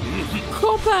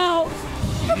cop out.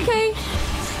 Okay.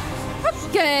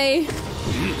 Okay.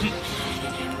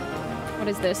 What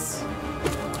is this?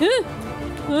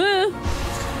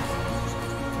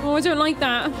 Oh, I don't like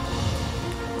that.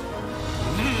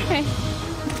 Okay.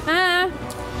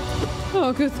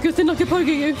 Oh, good thing I could poke at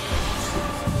you.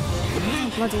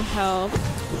 Oh, bloody hell.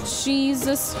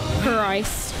 Jesus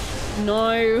Christ.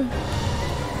 No.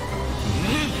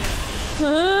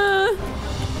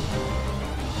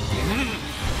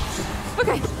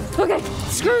 Okay.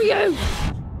 Screw you.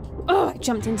 Oh, I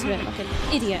jumped into it like an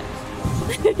idiot.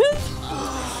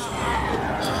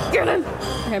 Get him!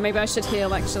 Okay, maybe I should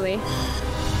heal, actually.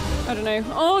 I don't know.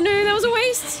 Oh no, that was a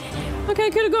waste! Okay, I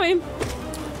could have got him.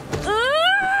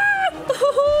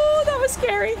 Oh, that was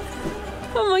scary.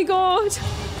 Oh my god.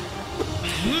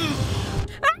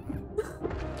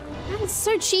 That's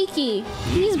so cheeky.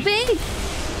 He's big.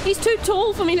 He's too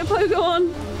tall for me to pogo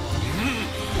on.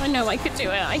 I know I could do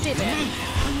it. I did it.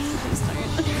 Please don't.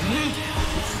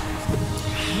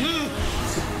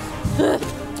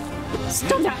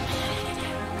 Stop that!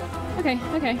 Okay.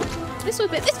 This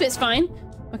bit's fine.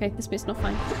 Okay, this bit's not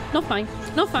fine. Not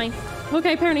fine.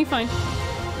 Okay, apparently fine.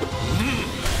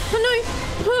 Oh no!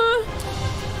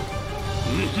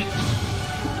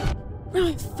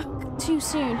 Oh, fuck. Too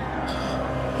soon.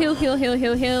 Heal. I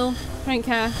don't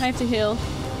care. I have to heal.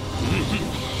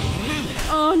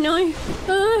 Oh no!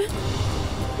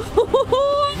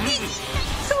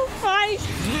 So fight!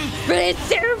 But it's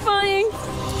terrifying!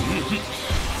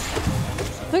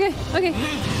 Okay.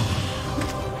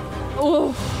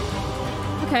 Oh.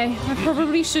 Okay, I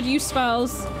probably should use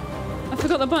spells. I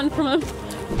forgot the button from him.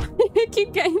 I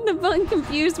keep getting the button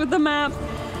confused with the map.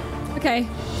 Okay.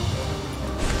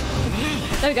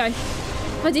 There we go.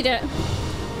 I did it.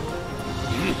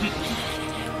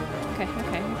 Okay.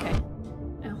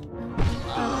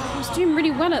 Ow. I was doing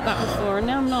really well at that before, and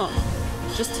now I'm not.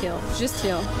 Just heal.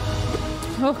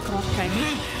 Oh god, okay.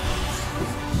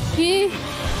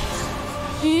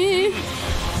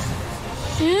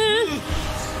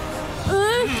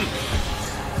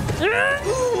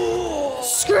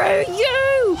 Screw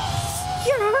you!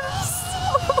 Yes!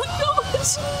 Oh my god!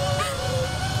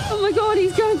 Oh my god,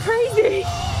 he's going crazy!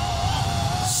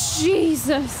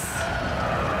 Jesus!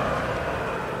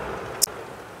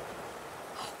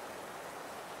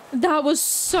 That was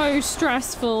so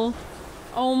stressful.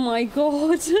 Oh my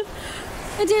god.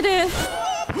 I did it!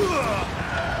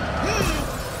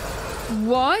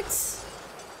 What?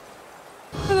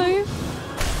 Hello?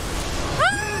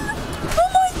 Ah! Oh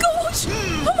my god!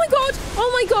 Oh my god! Oh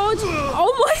my god!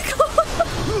 Oh my god!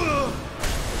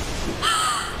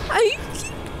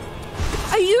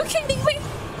 Are you kidding me?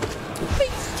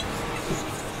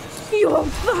 You're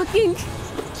fucking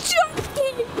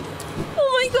joking! Oh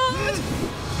my god!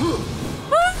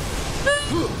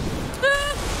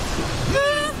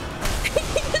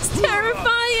 It's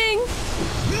terrifying!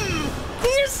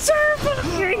 It's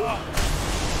terrifying!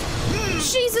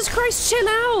 Jesus Christ, chill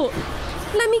out!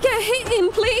 Let me get hit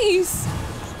in, please!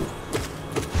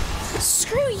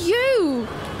 Screw you!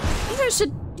 You guys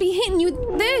should be hitting you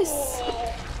with this!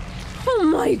 Oh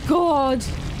my god!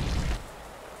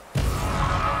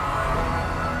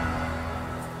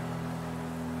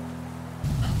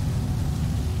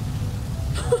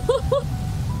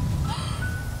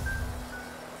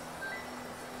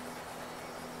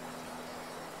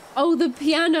 Oh, the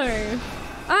piano!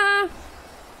 Ah!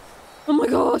 Oh my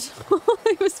god!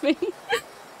 It was me.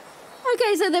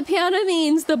 Okay, so the piano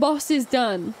means the boss is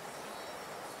done.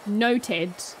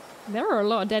 Noted. There are a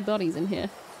lot of dead bodies in here.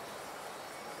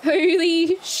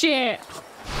 Holy shit!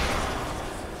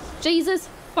 Jesus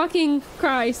fucking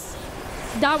Christ.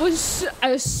 That was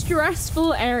a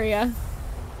stressful area.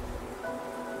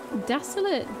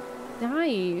 Desolate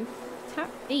dive.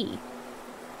 Tap B.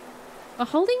 While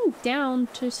holding down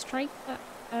to strike the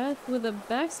earth with a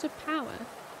burst of power.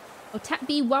 Or tap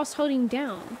B whilst holding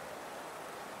down.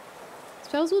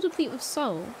 Spells will deplete with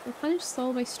soul. Replenish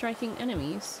soul by striking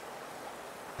enemies.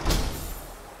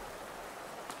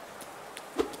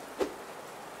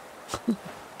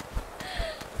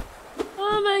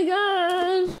 Oh my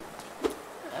god!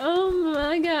 Oh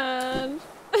my god!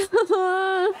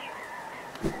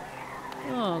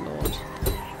 Oh lord.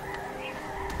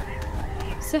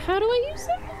 So how do I use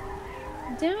it?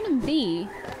 Down and B.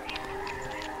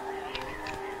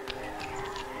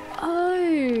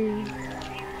 Oh.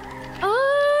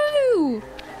 Oh!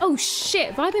 Oh shit,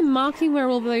 have I been marking where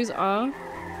all those are?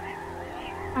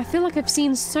 I feel like I've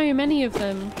seen so many of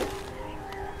them.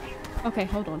 Okay,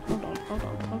 hold on.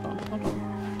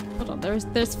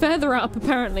 There's further up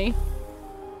apparently.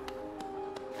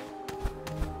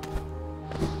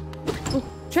 Oh,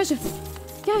 treasure!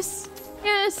 Yes!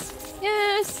 Yes!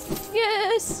 Yes!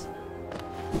 Yes!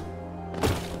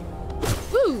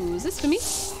 Ooh, is this for me?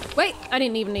 Wait, I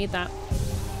didn't even need that.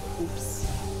 Oops.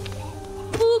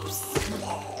 Oops!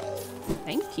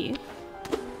 Thank you.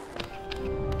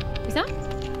 Is that?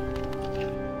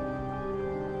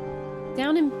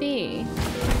 Down in B.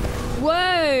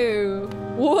 Whoa!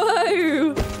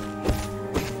 Whoa!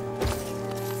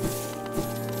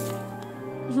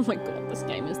 Oh my god, this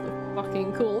game is the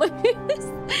fucking coolest.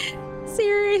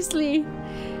 Seriously.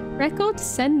 Record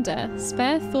sender.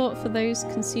 Spare thought for those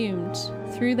consumed.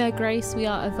 Through their grace we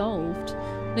are evolved.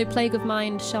 No plague of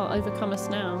mind shall overcome us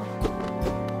now.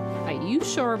 Are you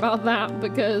sure about that?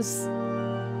 Because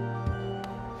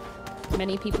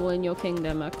many people in your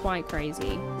kingdom are quite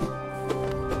crazy.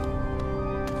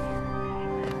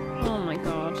 Oh my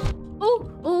god.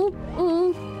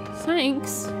 Oh,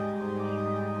 thanks.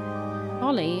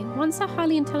 Ollie, once a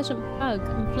highly intelligent bug,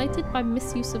 inflated by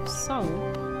misuse of soul.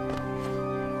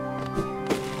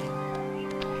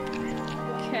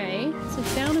 Okay, so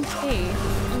down and B.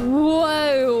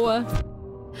 Whoa!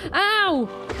 Ow!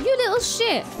 You little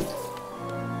shit!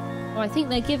 Oh, I think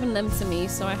they're giving them to me,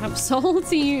 so I have soul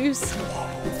to use.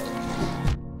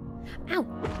 Ow!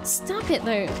 Stop it,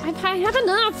 though. I have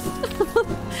enough!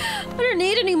 I don't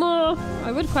need any more.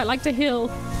 I would quite like to heal.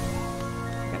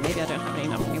 Okay, maybe I don't have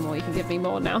enough anymore. You can give me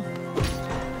more now.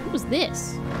 What was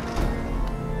this?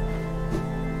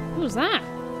 What was that?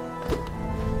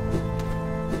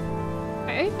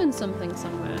 I opened something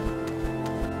somewhere.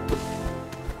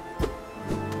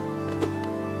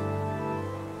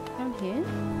 Down here?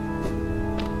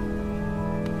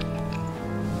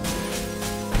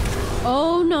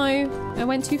 Oh no! I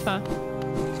went too far.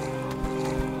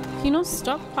 Can you not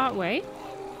stop part way?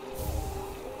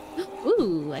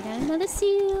 Ooh, I got another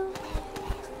seal.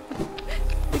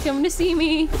 You're coming to see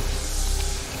me.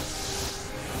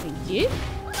 Thank you.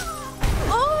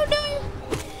 Oh no!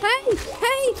 Hey!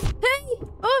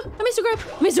 Oh, I missed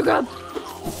a grab!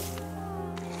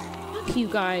 Fuck you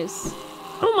guys.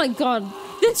 Oh my god,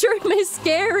 this room is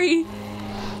scary.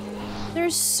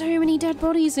 There's so many dead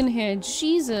bodies in here.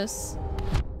 Jesus.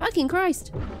 Fucking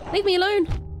Christ. Leave me alone.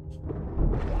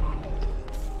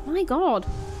 My God.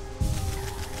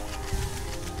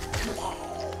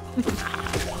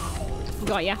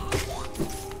 Got ya.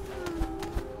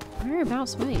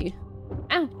 Whereabouts were you?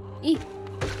 Ow! Eek.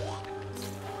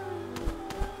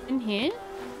 In here?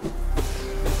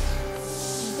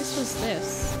 This was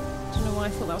this. I don't know why I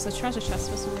thought that was a treasure chest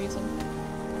for some reason.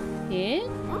 Here?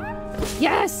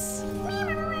 Yes!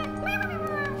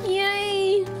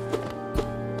 Yay!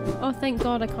 Oh, thank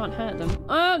God I can't hurt them.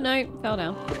 Oh, no. Fell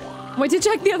down. Wait to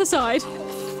check the other side. Oh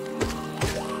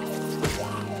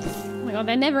my God,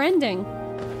 they're never ending.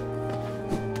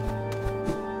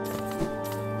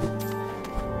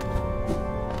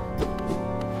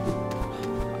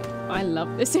 I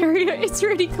love this area. It's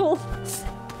really cool.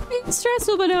 It's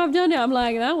stressful, but now I've done it. I'm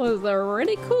like, that was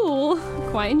really cool.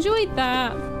 Quite enjoyed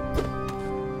that.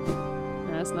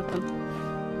 No, that's nothing.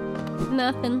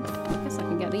 Nothing. I guess I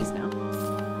can get these now.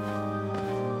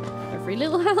 Every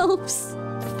little helps.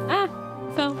 Ah,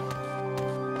 fell.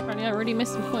 Apparently I already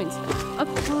missed some points. Oh,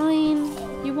 fine.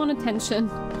 You want attention.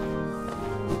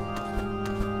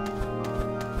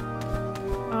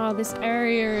 Oh, this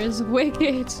area is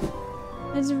wicked.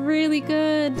 It's really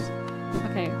good.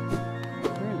 Okay.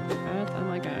 Where on earth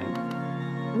am I going?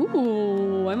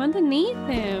 Ooh, I'm underneath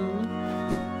him.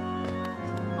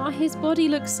 Oh, his body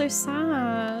looks so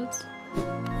sad.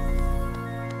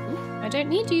 Ooh, I don't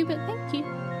need you, but thank you.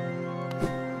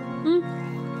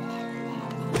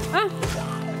 Ah!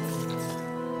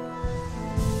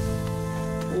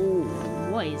 Ooh,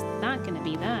 what is that gonna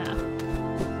be there?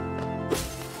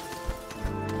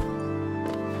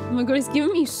 Oh my God, it's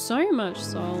giving me so much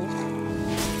soul.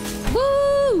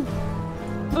 Woo!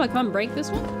 Oh, I can't break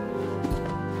this one?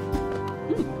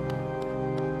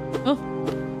 Oh.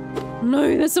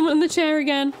 No, there's someone in the chair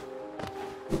again.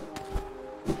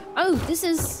 Oh, this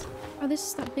is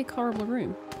that big horrible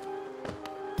room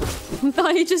that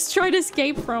I just tried to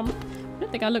escape from. I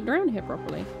don't think I looked around here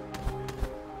properly.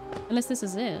 Unless this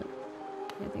is it.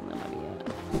 I think that might be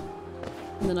it.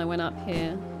 And then I went up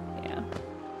here. Yeah.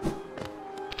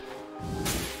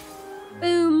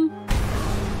 Boom.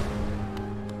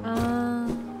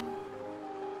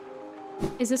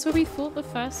 Is this where we fought the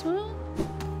first one?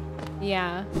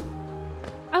 Yeah.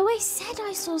 Oh, I said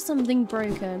I saw something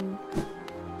broken.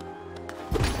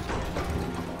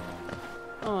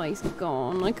 Oh, he's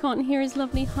gone. I can't hear his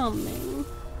lovely humming.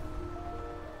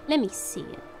 Let me see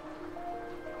it.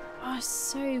 Oh,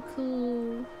 so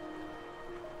cool.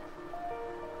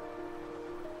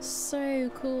 So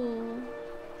cool.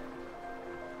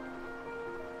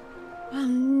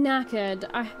 I'm knackered.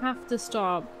 I have to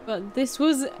stop. But this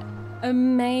was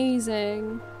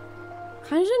amazing. I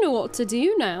kind of don't know what to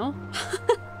do now.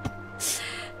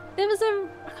 There was I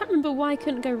can't remember why I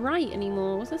couldn't go right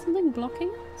anymore. Was there something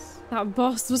blocking us? That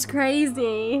boss was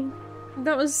crazy.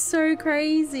 That was so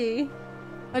crazy.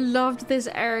 I loved this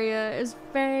area. It was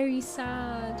very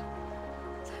sad.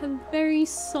 It had a very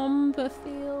somber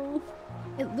feel.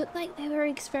 It looked like they were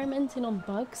experimenting on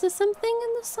bugs or something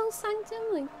in the Soul Sanctum.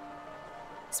 Like,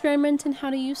 experimenting how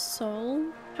to use soul.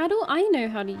 How do I know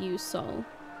how to use soul?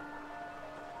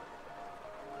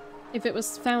 If it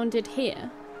was founded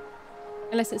here.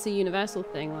 Unless it's a universal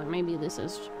thing, like maybe this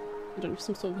is, I don't know,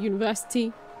 some sort of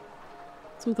university.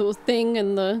 Some sort of thing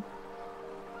in the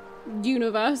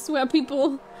universe where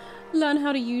people learn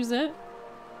how to use it.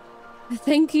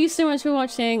 Thank you so much for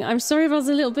watching. I'm sorry if I was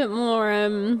a little bit more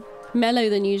mellow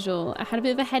than usual. I had a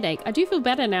bit of a headache. I do feel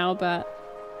better now, but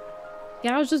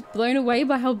yeah, I was just blown away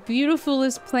by how beautiful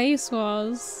this place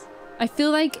was. I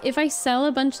feel like if I sell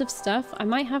a bunch of stuff, I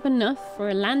might have enough for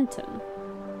a lantern.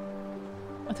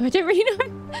 Although I don't really know.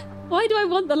 Why do I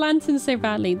want the lantern so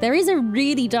badly? There is a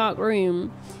really dark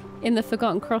room in the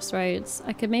Forgotten Crossroads.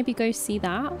 I could maybe go see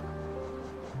that.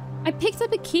 I picked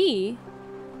up a key.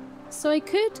 So I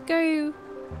could go...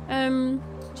 do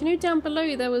you know down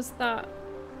below there was that...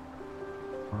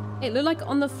 It looked like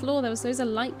on the floor there was loads of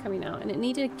light coming out and it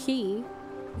needed a key.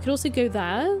 You could also go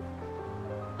there.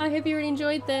 I hope you really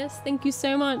enjoyed this. Thank you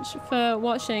so much for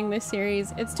watching this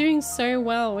series. It's doing so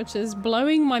well, which is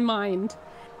blowing my mind.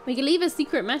 We can leave a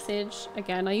secret message.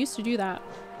 Again, I used to do that.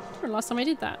 I don't remember last time I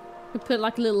did that. We put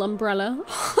like a little umbrella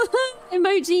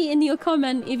emoji in your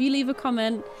comment if you leave a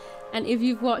comment. And if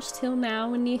you've watched till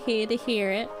now and you're here to hear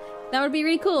it, that would be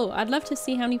really cool. I'd love to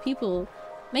see how many people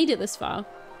made it this far.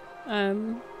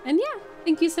 And yeah,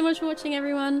 thank you so much for watching,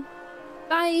 everyone.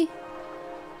 Bye.